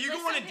Okay, fun. wait, If you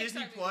let's go on talk to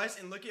Disney Pixar Plus movies.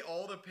 and look at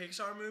all the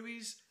Pixar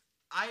movies,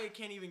 I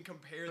can't even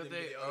compare But them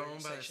they to the are other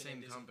owned by the section in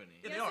same Disney. company.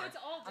 Yeah, Yeah, they so are. it's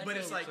all I But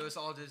know. it's like, So it's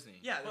all Disney.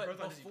 yeah, they're But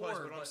both on Disney Plus.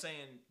 before, But I'm but-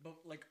 saying, But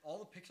like all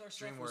the Pixar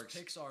stuff was DreamWorks.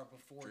 Pixar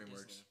before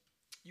DreamWorks. Disney.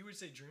 you would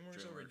say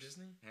DreamWorks over DreamWorks.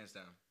 Disney? Hands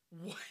down.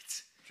 What?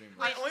 DreamWorks.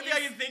 Wait, The only thing I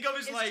can think of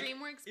is like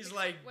DreamWorks is Pixar?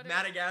 like What are-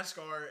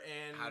 Madagascar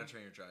and. How to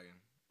Train Your Dragon.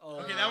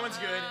 Oh, Okay, that one's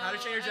good. How to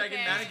Train Your Dragon,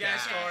 okay.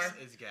 Madagascar.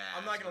 It's gas.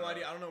 I'm not gonna lie to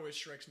you. I bro. don't know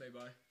which Shrek's made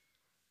by.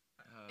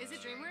 Is it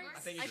DreamWorks? I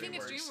think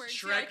it's it's DreamWorks.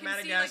 Shrek, Yeah, I can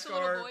Madagascar, see,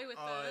 like, the little boy with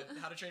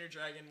How to Train Your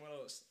Dragon. What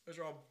else? Those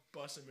are all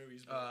bussin'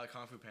 movies. But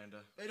Kung Fu Panda.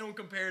 they don't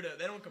compare to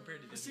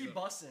Disney. See,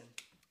 bussin'.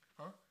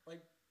 Huh?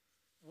 Like,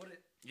 what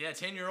it? Yeah,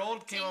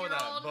 10-year-old came up with that.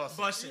 10-year-old.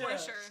 Bussin'. Bussin'. For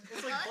sure.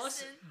 It's like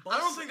Bussin'. bussin'. I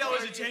don't think that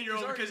was a Bussin'.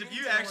 10-year-old There's because already if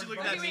you means actually look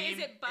at that Okay, meme, wait, is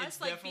it bus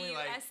it's like definitely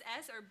like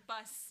B-U-S-S or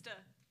bust?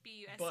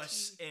 B-U-S-T?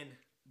 bussin'.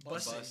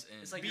 Bussin'.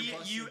 It's like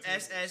you're bussin'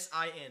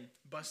 Bussin'.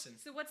 Bussin'.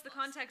 So what's the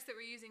context that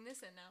we're using this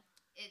in now?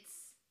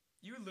 It's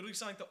You literally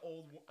sound like the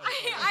old.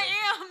 I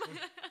am.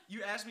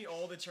 You asked me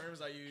all the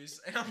terms I use,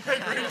 and I'm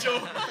like, Rachel,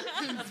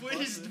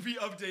 please be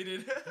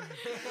updated.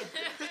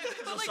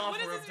 It's But, a like, what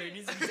software does update.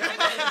 this Needs to be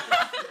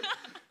downloaded.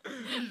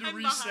 You need to I'm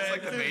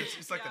reset. behind.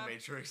 It's like the Yeah.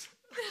 Matrix.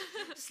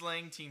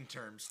 Slang team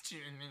terms.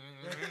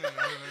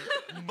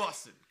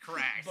 Bussin',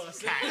 crack,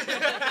 Bussin'.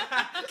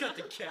 cat. Cut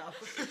the cap.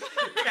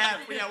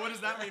 Cap. Yeah, what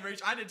does that mean,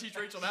 Rachel? I didn't teach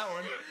Rachel that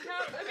one.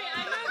 Okay,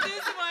 I know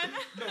this one.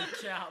 No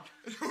cap.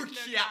 No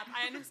Yeah. cap.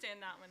 I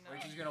understand that one though.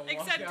 Rachel's gonna walk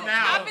Except out.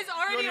 Now. cap is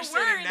already You a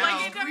understand word. it now.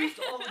 Like it Briefed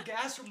all the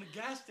gas from the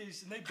gas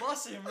station. They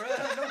bust him, right?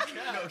 No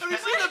cap.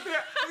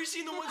 Have you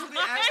seen the ones where they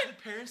ask the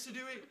parents to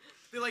do it?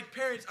 They're like,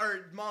 parents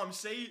or mom,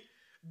 say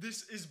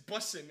this is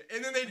bussin',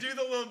 and then they do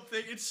the little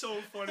thing. It's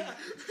so funny.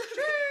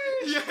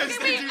 Yes, Okay,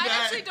 they wait, do I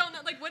that. actually don't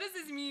know. Like, what does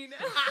this mean?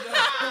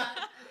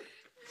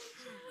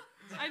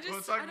 I just.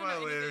 We'll talk I don't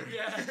about know it later.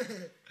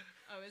 anything.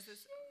 Yeah. Oh, is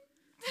this?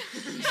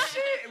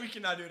 Shit, we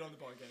cannot do it on the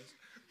podcast.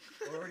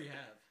 We already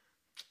have.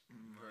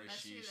 Or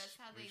That's true, sheesh. that's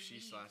how they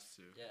Sheesh leave. last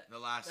two. Yeah. The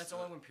last. That's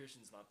only when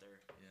Pearson's not there.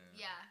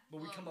 Yeah. yeah.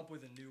 But we well, come up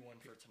with a new one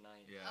for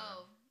tonight. Yeah.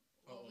 Oh,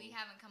 well, we Uh-oh.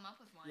 haven't come up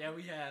with one. Yeah,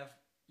 we have.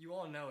 You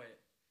all know it.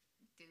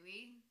 Do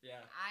we?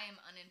 Yeah. I am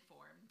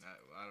uninformed. I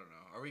don't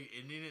know. Are we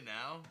ending it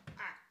now?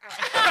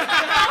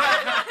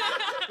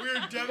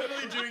 We're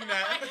definitely doing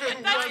that.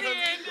 That's the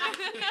end. I don't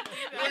think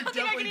I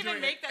definitely can even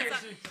doing make that it.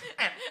 sound.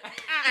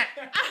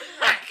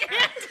 I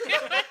can't do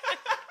it.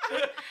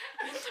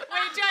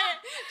 Wait, try it.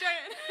 Try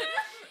it.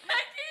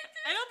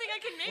 I don't think I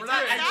can make We're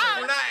that not.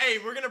 sound. We're not. Hey,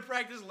 we're gonna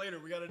practice later.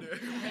 We gotta do it.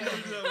 We're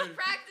gonna do that later.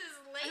 Practice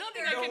later. I don't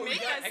think I can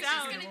make that It's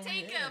sound. gonna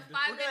take a We're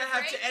 5 We're minute gonna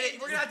have break. to edit.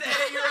 We're gonna have to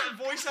edit your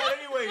voice out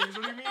anyways.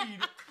 What do you mean?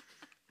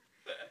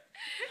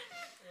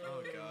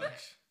 Oh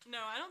gosh. No,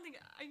 I don't think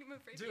I'm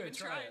afraid Do to even it.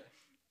 Try it.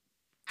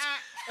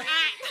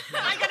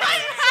 I gotta.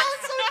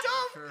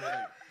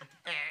 Perfect.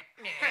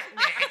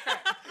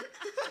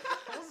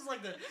 This is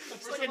like the.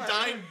 It's like a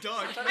dying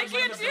duck. I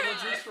can't do it.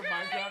 Villagers from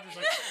Minecraft. It's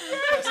like.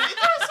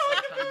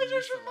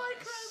 Villagers from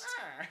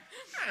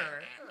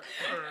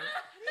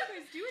You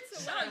guys do it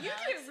so well. You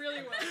do it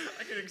really well.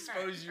 I can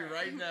expose you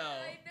right now.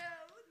 I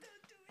know.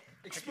 Don't do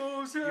it.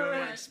 Expose You want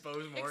her. to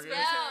expose Morgan?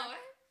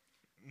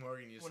 No.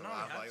 Morgan used to Well, now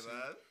we laugh have like to.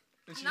 that.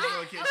 And she's Not- a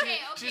little kid. okay,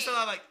 She used okay. to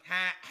laugh like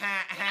ha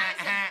ha When ha I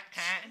was ha a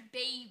ha.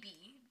 baby.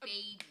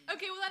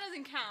 Okay, well that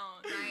doesn't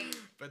count. Right.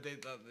 But they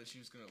thought that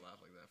she was gonna laugh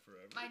like that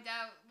forever. My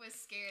dad was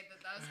scared that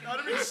was That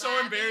gonna would've been be so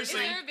laughing. Is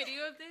embarrassing. there a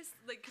video of this?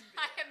 Like,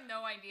 I have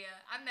no idea.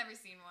 I've never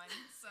seen one,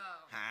 so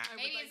Ha I would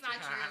maybe like it's not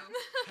to.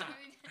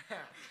 true.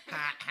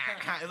 ha ha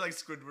ha. It's like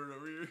Squidward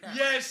over here.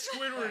 Yes,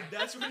 Squidward.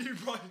 That's what you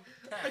brought.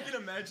 I can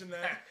imagine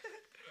that.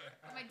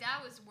 My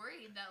dad was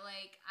worried that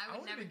like I I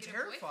would would've never been get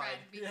terrified. a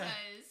boyfriend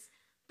because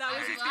that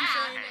was I his laugh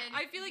concern. and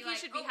I feel like be he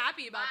should like, be "Oh,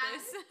 happy about wow."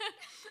 this.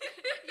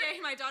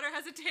 Yay, my daughter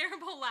has a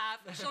terrible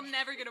laugh. She'll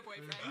never get a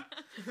boyfriend.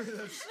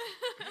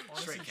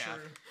 Honestly Straight cap.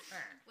 true.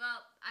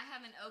 Well, I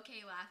have an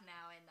okay laugh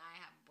now and I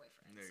have a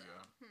boyfriend. There you so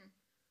go.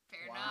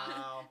 fair enough.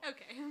 Wow.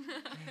 Okay.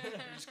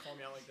 You just call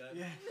me out like that.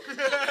 Yeah.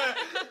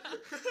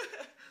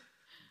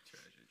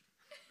 Tragic.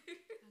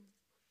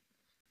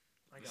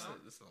 I This got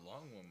it. is a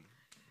long one.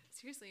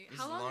 Seriously, This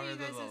how is long are longer you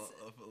than guys?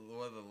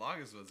 what the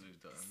longest ones we've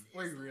done.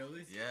 Wait,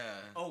 really? Yeah.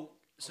 Oh,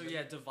 so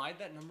yeah, divide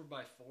that number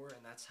by 4,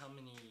 and that's how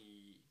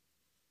many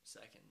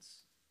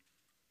seconds?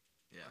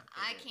 Yeah.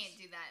 I can't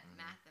do that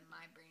math in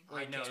my brain.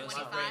 Wait, no, that's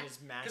My not 25? brain is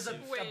Because a,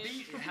 massive. Wait.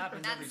 beat it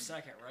happens every That's-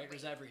 second, right? Or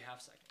is that every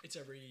half second? It's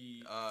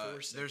every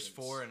 4 seconds. There's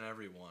 4 in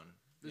every one.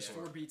 There's Yeah.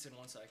 4 beats in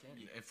 1 second.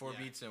 And 4 Yeah.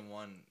 beats in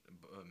one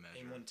measure.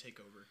 in one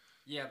takeover.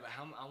 Yeah, but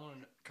how I want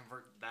to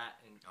convert that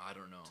into I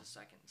don't know.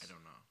 seconds. I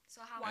don't know.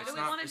 So how Why long? do we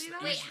not- want to it's- do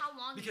that? Wait, how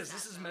long? Because is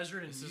this that, is though?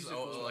 measured in This is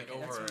musical. like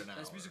over that's, an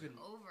That's hour. musical.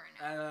 Over an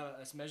hour.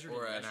 That's measured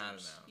Or in an hour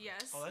measures. now.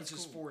 Yes. Oh, that's Which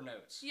is cool. 4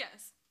 notes.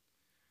 Yes.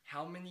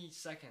 How many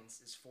seconds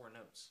is 4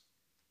 notes?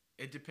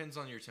 It depends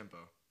on your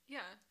tempo.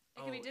 Yeah.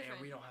 It can be different.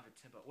 And we don't have a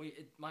tempo.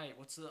 Wait,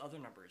 what's the other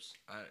numbers?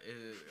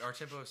 Our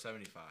tempo is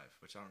 75,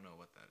 which I don't know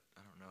what that.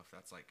 I don't know if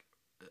that's like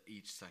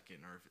each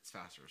second or if it's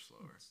faster or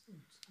slower.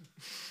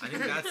 I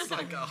think that's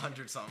like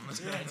 100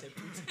 something. Yeah, it's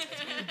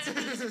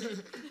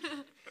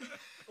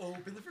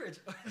Open the fridge.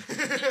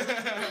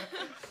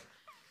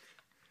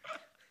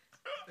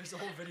 There's a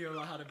whole video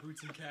about how to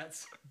boots and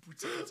cats.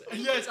 Boots and cats.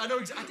 Yes, I know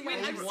exactly. I think Wait,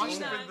 I I've only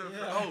seen watched that. it.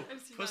 Yeah. Oh,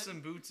 I've seen Puss that. in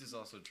Boots is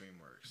also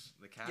DreamWorks.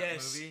 The cat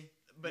Yes. movie.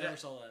 But Never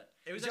saw that.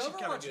 it was Did you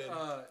actually ever kind of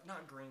watch, good.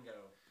 not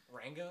Gringo,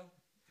 Rango?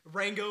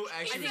 Rango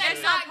I actually. think I was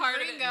saw Not part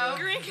Gringo. of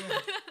it. Gringo.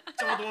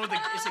 It's the one with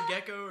it's a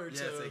gecko or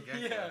Yeah, it's a gecko.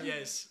 Yeah.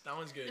 Yes, that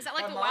one's good. Is that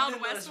like My the mom Wild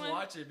didn't let West us one?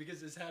 watch it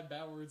because it's had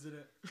bad words in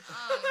it.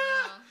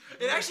 Oh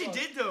It actually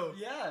did though.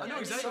 Yeah, I know Yeah,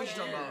 exactly what it's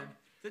you're so talking weird. about.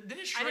 Didn't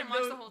I Shrek didn't watch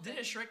though? the whole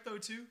Didn't thing. No. Shrek though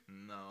too?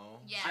 no. No.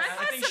 Yes. Shrek I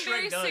has think some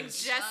very Shrek does.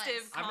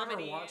 suggestive I've comedy.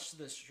 never watched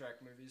the Shrek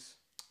movies.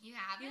 You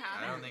haven't? You I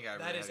haven't? don't think I.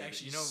 That really is have it.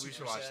 actually You know, we should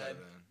super watch sad. that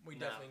then. We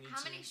No. definitely need How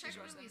to. many Shrek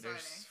watch that. movies are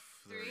There's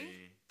there?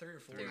 three. 3 or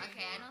 4. Three.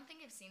 Okay, I Four. don't think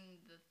I've seen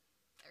the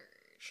third.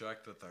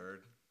 Shrek the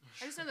third.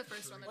 I just know the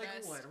first one the Like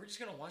best. what? We're just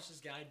gonna watch this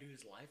guy do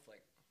his life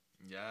like.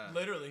 Yeah.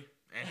 Literally.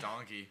 And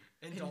Donkey.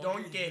 And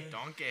Donkey.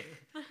 Donkey.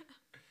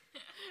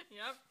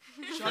 Yep.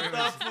 Shut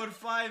up for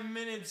 5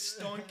 minutes,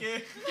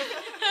 Donkey.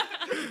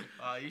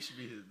 You should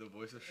be the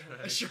voice of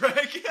Shrek.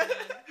 Shrek.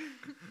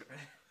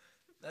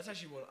 That's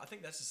actually one. I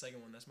think that's the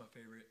second one. That's my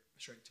favorite.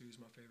 Shrek 2 is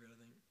my favorite. I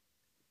think.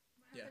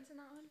 What Yeah. happens in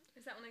that one?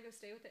 Is that when they go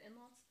stay with the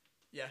in-laws?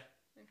 Yeah.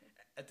 Okay.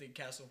 At the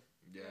castle.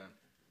 Yeah.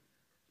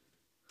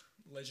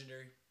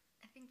 Legendary.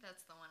 I think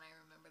that's the one I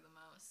remember the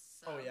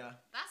most. So. Oh yeah.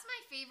 That's my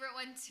favorite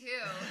one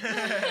too.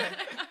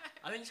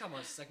 I think it's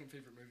my second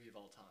favorite movie of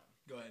all time.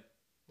 Go ahead.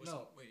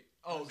 No. Wait.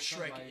 Oh, I was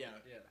talking Shrek. about- Yeah.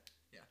 Yeah.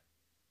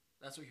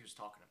 That's what he was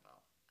talking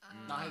about.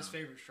 Uh, Not his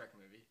favorite Shrek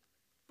movie.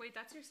 Wait,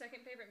 that's your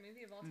second favorite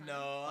movie of all time?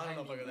 No, I don't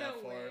know if I go that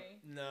No far. way.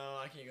 No,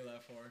 I can't go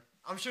that far.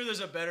 I'm sure there's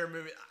a better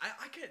movie.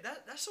 I can't.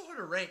 That's so hard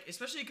to rank,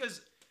 especially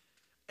because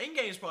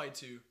Endgame is probably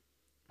 2.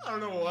 I don't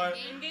know why.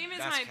 Endgame is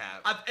That's my.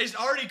 cap. It's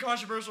already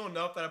controversial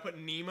enough that I put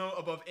Nemo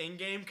above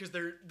Endgame because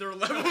their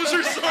levels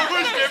are so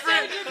much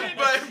different.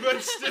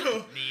 But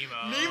still,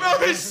 Nemo.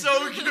 Nemo is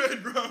so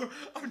good, bro.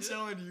 I'm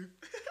telling you.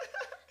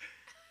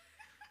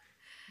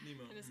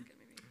 Nemo. It is a good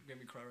movie. Made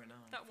me cry right now.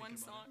 That one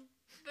thinking about song.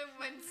 the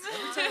one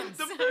it.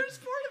 The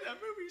first part of that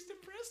movie is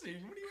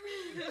depressing. What do you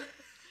mean?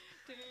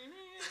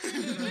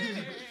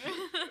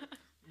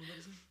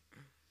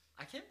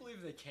 I can't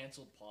believe they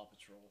canceled Paw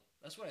Patrol.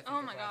 That's what I think. Oh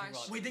of my when I think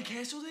gosh. about Wait, they it.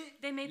 canceled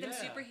it? They made them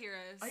Yeah.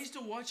 superheroes. I used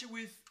to watch it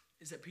with.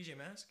 Is that PJ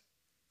Masks?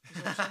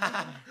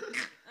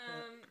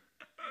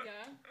 Yeah.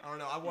 I don't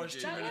know. I watched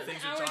too That many wasn't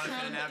things our with Jonathan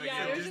time. and Abigail.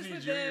 Yeah, it was Disney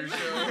just Junior with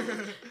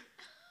show.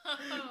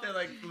 Oh. They're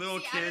like little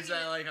See, I don't kids that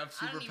even- like have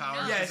I don't even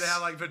superpowers. know. Yes. They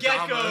have like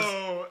pajamas.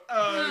 Gecko,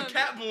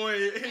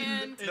 Catboy,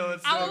 and No,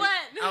 it's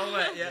Owlette.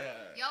 Owlette. Yeah.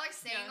 Y'all are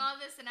saying Yeah. all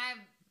this and I have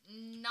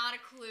not a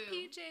clue.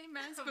 PJ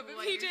Masks, Of but with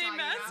what you're PJ talking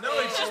Masks. about. No,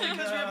 it's just Oh,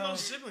 because we have no. those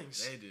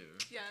siblings. They do.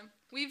 Yeah,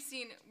 we've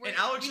seen. And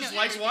Alex we just know-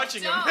 likes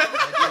watching them. don't. I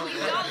don't. You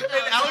don't know.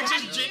 And Alex How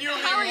just do you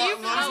genuinely How are you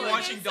loves following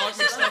watching this? Doc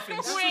McStuffins.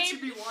 That's Wait. what you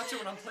be watching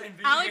when I'm playing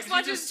video Alex games. You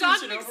watches just Doc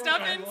switch it over when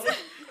I McStuffins. want.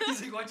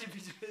 He's like watching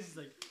PJ. He's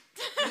like.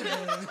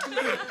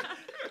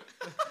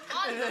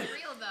 On the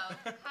real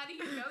though. How do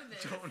you know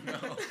this? Don't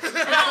know.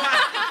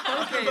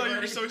 I Okay, thought you were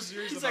buddy. so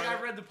serious He's about like, it.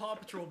 I read the Paw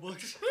Patrol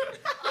books.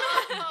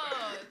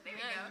 Oh, there you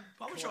go.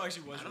 Paw Patrol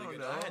actually was I really don't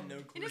good. know. I had no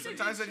clue. It is a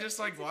Sometimes I good just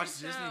show. like It's a watch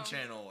good Disney show.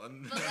 Channel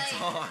and But it's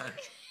like, on.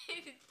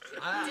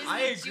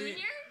 I Disney agree.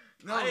 Junior?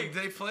 No, I-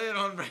 they play it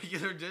on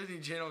regular Disney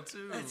Channel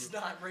too. It's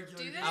not regular.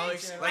 Do they? Disney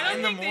Alex, Channel. like I don't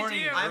in the think they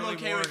morning. do. I'm early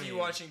okay with you morning.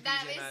 watching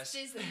That PJ is Masks.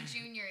 Disney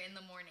Junior in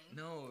the morning.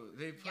 No,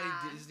 they play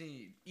Yeah.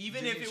 Disney.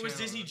 Even Disney if it was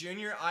Channel. Disney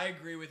Junior, I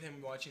agree with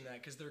him watching that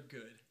because they're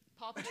good.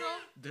 Paw Patrol.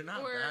 They're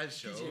not Or bad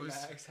PJ shows.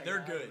 Masks, They're I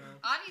don't good. know.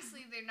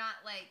 Obviously, they're not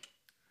like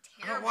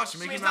I terrible. don't watch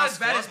shows. Mickey It's not Mouse as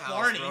bad as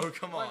Clubhouse, Barney. bro.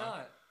 Come Why on.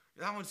 not?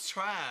 That one's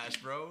trash,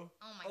 bro.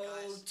 Oh my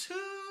gosh.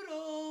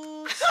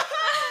 Toodles.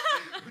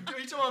 Are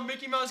you talking about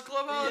Mickey Mouse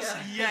Clubhouse?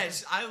 Yeah.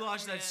 Yes, I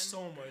watched that Man.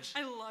 so much.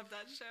 I love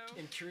that show.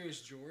 And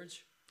Curious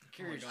George.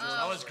 Curious gosh. George.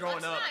 I was growing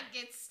let's up. not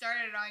get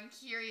started on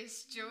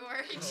Curious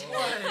George.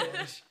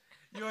 What?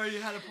 You already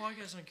had a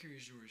podcast on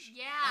Curious George. Oh,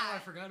 Yeah. I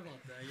forgot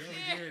about that.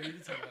 Yeah, we did. We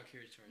did talk about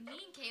Curious George. Me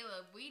and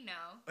Caleb, we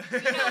know. We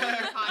know what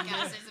your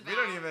podcast is about. We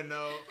don't even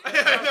know.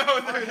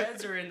 Our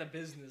heads are in the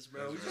business,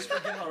 bro. We That's just right.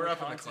 forget all We're the up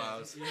in the content.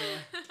 clouds. Yeah.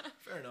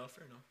 Fair enough,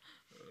 fair enough.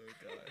 Oh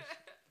gosh.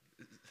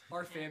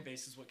 Our fan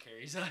base is what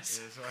carries us.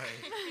 That's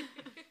right.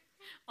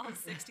 All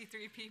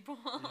 63 people.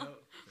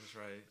 That's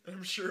right.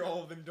 I'm sure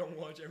all of them don't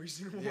watch every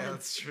single Yeah, one.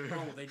 that's true.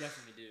 Oh, they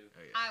definitely do.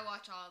 Oh, yeah. I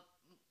watch all.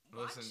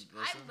 Watch? Listen.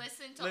 I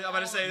listen to I'm all about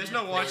to say, of there's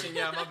them. no watching.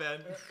 Yeah, my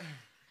bad.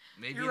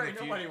 Maybe You're right. in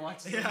the Nobody future.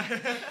 watches.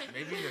 Yeah.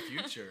 Maybe in the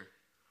future.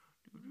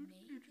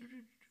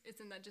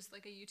 Isn't that just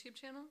like a YouTube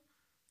channel?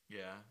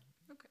 Yeah.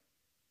 Okay.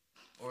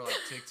 Or like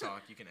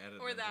TikTok, you can edit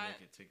Or them to that.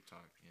 make it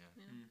TikTok. Yeah.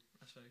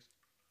 That's facts.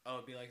 Oh,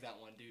 it'd be like that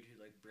one dude who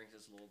like brings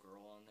his little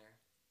girl on there.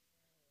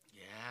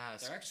 Yeah.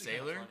 They're actually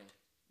Sailor. kinda funny.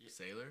 Yeah.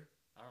 Sailor.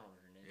 I don't know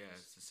what her name Yeah,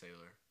 is. it's a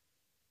sailor.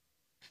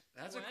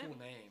 That's What? a cool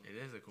name. It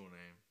is a cool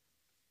name.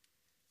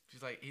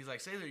 He's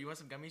like, Sailor, you want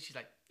some gummies? She's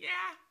like, yeah.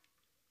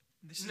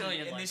 This is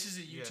Million and likes. this is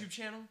a Yeah. YouTube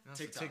channel? That's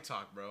TikTok.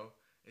 TikTok, bro.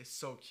 It's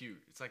so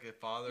cute. It's like a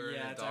father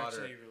Yeah, and a it's daughter.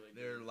 actually really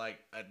They're good. like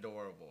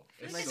adorable.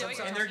 I It's think I so know what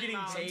you're and they're talking getting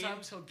about. paid.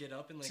 Sometimes he'll get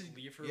up and like To-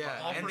 leave her. Yeah,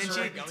 behind and her then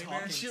like, gummy talking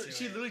bears? she to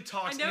she it. literally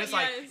talks I know, and it's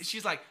like yes.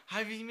 she's like,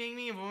 "Have you made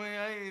me a boy?"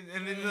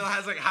 And then it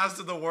has like half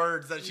of the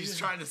words that she's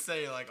trying to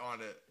say like on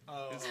it.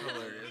 Oh. It's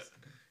hilarious.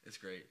 It's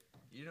great.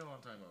 You know what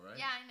I'm talking about, right?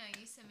 Yeah, I know.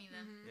 You sent me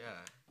them Mhm.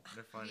 Yeah,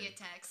 they're funny. via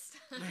text.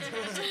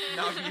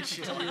 Not via She,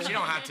 TikTok. she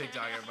don't have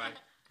TikTok, everybody.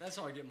 That's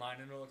how I get mine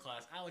in middle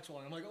class. Alex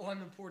Wong. I'm like, oh,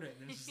 I'm important.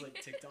 And then it's just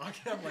like TikTok.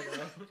 I'm like,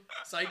 oh,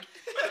 psych.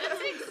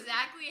 That's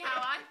exactly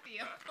how I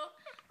feel.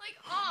 Like,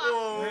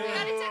 oh, I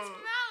got a text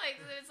from Alex,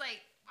 and it's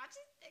like,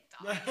 watching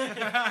TikTok.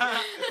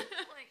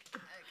 Like,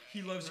 okay.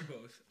 He loves you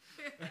both.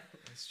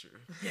 That's true.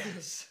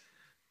 Yes.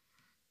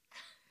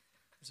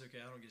 It's okay.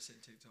 I don't get sent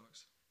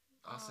TikToks.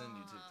 I'll send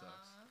you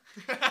TikToks.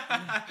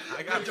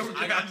 I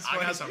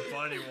got some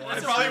funny ones. I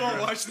probably won't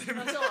watch them.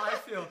 That's how I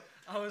feel.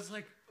 I was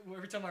like,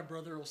 every time my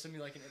brother will send me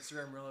like an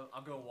Instagram reel,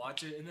 I'll go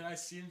watch it, and then I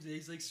see him,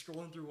 he's like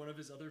scrolling through one of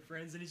his other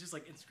friends, and he's just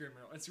like, Instagram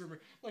reel.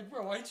 Like,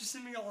 bro, why didn't you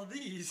send me all of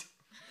these?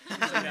 He's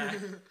like,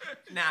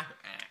 Nah.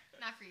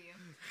 Not for you.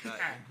 Not-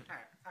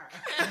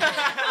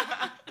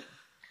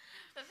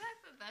 The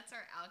fact that that's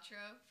our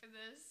outro for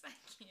this, I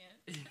can't.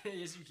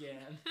 Yes, you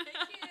can. I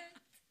can't.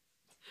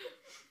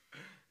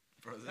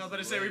 Bro, this I was about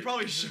to is say, we late.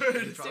 probably should.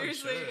 We probably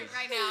Seriously, should.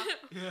 right now.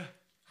 Yeah.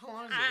 How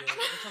long is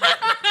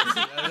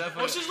it?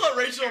 Let's just let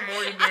Rachel and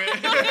Morgan do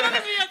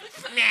it.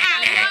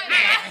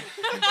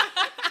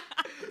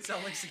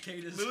 Sound like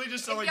cicadas. Literally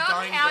just If sound like y'all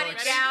dying count it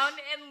ducks. down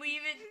and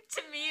leave it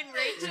to me and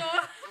Rachel.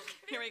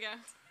 Here we go.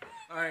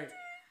 All right.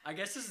 I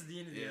guess this is the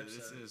end of the Yeah, episode.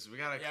 this is. We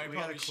gotta Yeah, we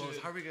close. probably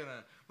should. How are we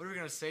gonna? What are we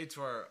gonna say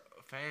to our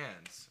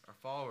fans, our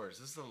followers?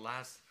 This is the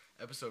last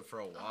episode for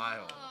a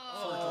while. For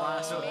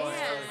Glass1. So, man.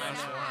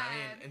 last one. I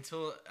mean, Sad.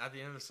 until at the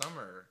end of the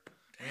summer.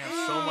 We have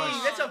so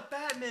much. That's a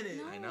bad minute.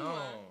 I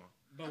know.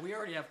 But we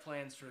already have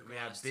plans for We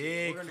have Glass2.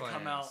 big We're gonna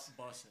come out plans.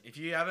 busting. If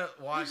you haven't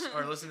watched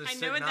or listened to I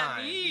Sip know what that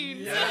 9, means.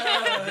 If you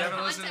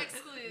haven't listened,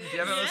 Context clues. if you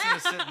haven't listened to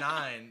Sip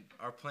 9,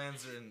 our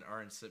plans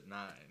are in Sip 9.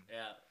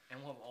 Yeah.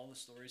 And we'll have all the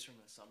stories from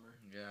the summer.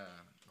 Yeah.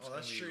 It's Oh,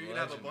 that's gonna be true. You'd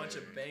have a bunch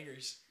of legendary.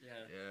 bangers. Yeah.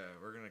 Yeah,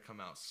 we're gonna come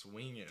out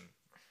swinging.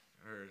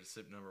 Or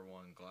Sip number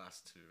 1,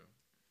 Glass 2.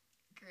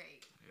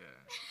 Great.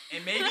 Yeah.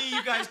 And maybe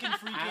you guys can I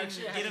freaking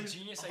actually get have a him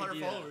genius 100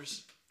 idea.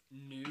 followers.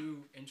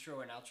 New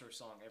intro and outro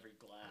song every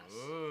Glass.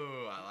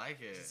 Ooh, I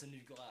like it. It's a new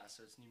Glass,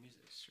 so it's new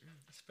music.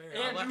 That's fair.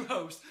 And new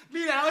host.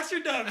 Me and Alex are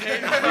done, man.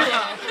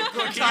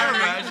 Can you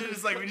imagine?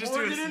 It's like we just do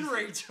Morgan and a.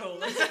 Rachel.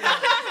 Let's go.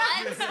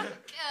 Let's go.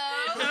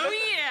 Oh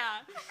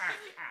yeah.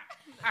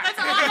 That's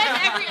all.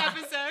 That's every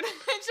episode.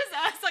 It's just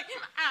us like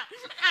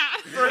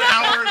For an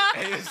hour.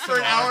 ASMR. For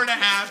an hour and a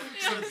half.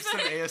 Some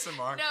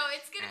ASMR. No,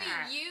 it's gonna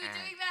be you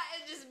doing that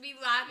and just me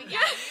laughing at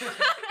you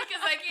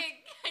because I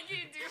can't do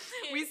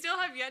it. We still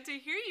have yet to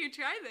hear you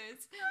try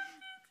this.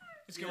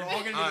 It's good. We're all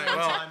gonna do All it right, one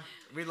well, time.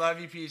 we love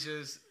you,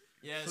 Peaches.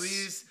 Yes.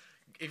 Please,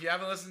 if you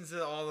haven't listened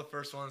to all the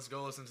first ones,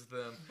 go listen to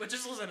them. But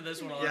just listen to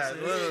this one, Yeah,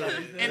 honestly.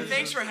 literally. And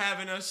thanks for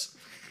having us.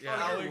 Yeah,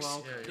 Alex, you're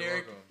welcome.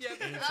 Derek. Yep.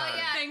 Anytime. Oh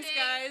yeah. Thanks,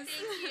 guys.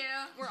 Thank you.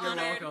 We're You're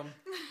honored. welcome.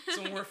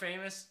 So when we're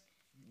famous,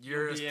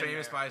 You're You'll be in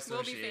famous there. by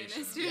We'll be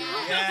association. famous too.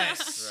 Yeah.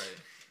 Yes. Right.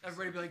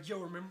 everybody be like, yo,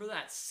 remember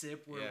that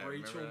sip where Yeah,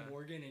 Rachel, remember that?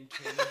 Morgan, and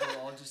Caleb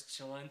were all just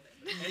chilling?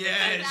 And Yes.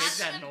 they make That's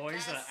that the noise.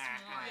 best And one.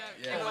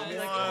 Yeah, and I'll be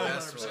like, Wow. oh,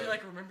 That's so right.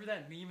 like, remember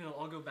that meme? And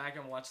I'll go back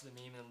and watch the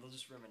meme, and they'll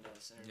just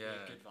reminisce. And it'll Yeah.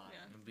 be a good vibe.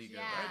 Yeah. It'll be good.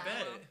 Yeah. I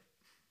bet.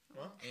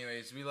 Well,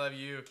 Anyways, we love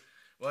you.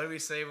 What do we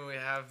say when we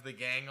have the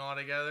gang all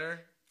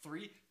together?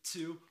 3,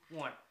 2,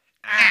 1.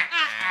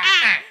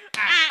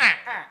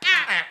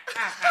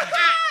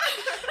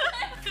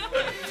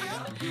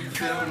 You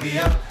fill me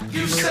up,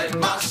 you set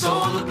my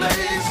soul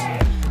ablaze.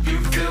 You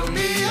fill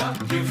me up,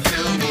 you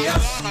fill me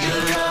up. Your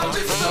love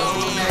is so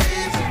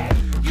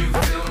amazing. You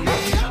fill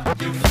me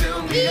up, you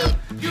fill me up.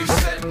 You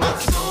set my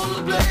soul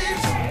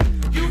ablaze.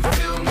 You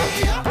fill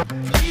me up,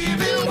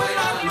 even when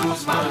I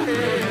lose my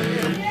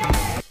head.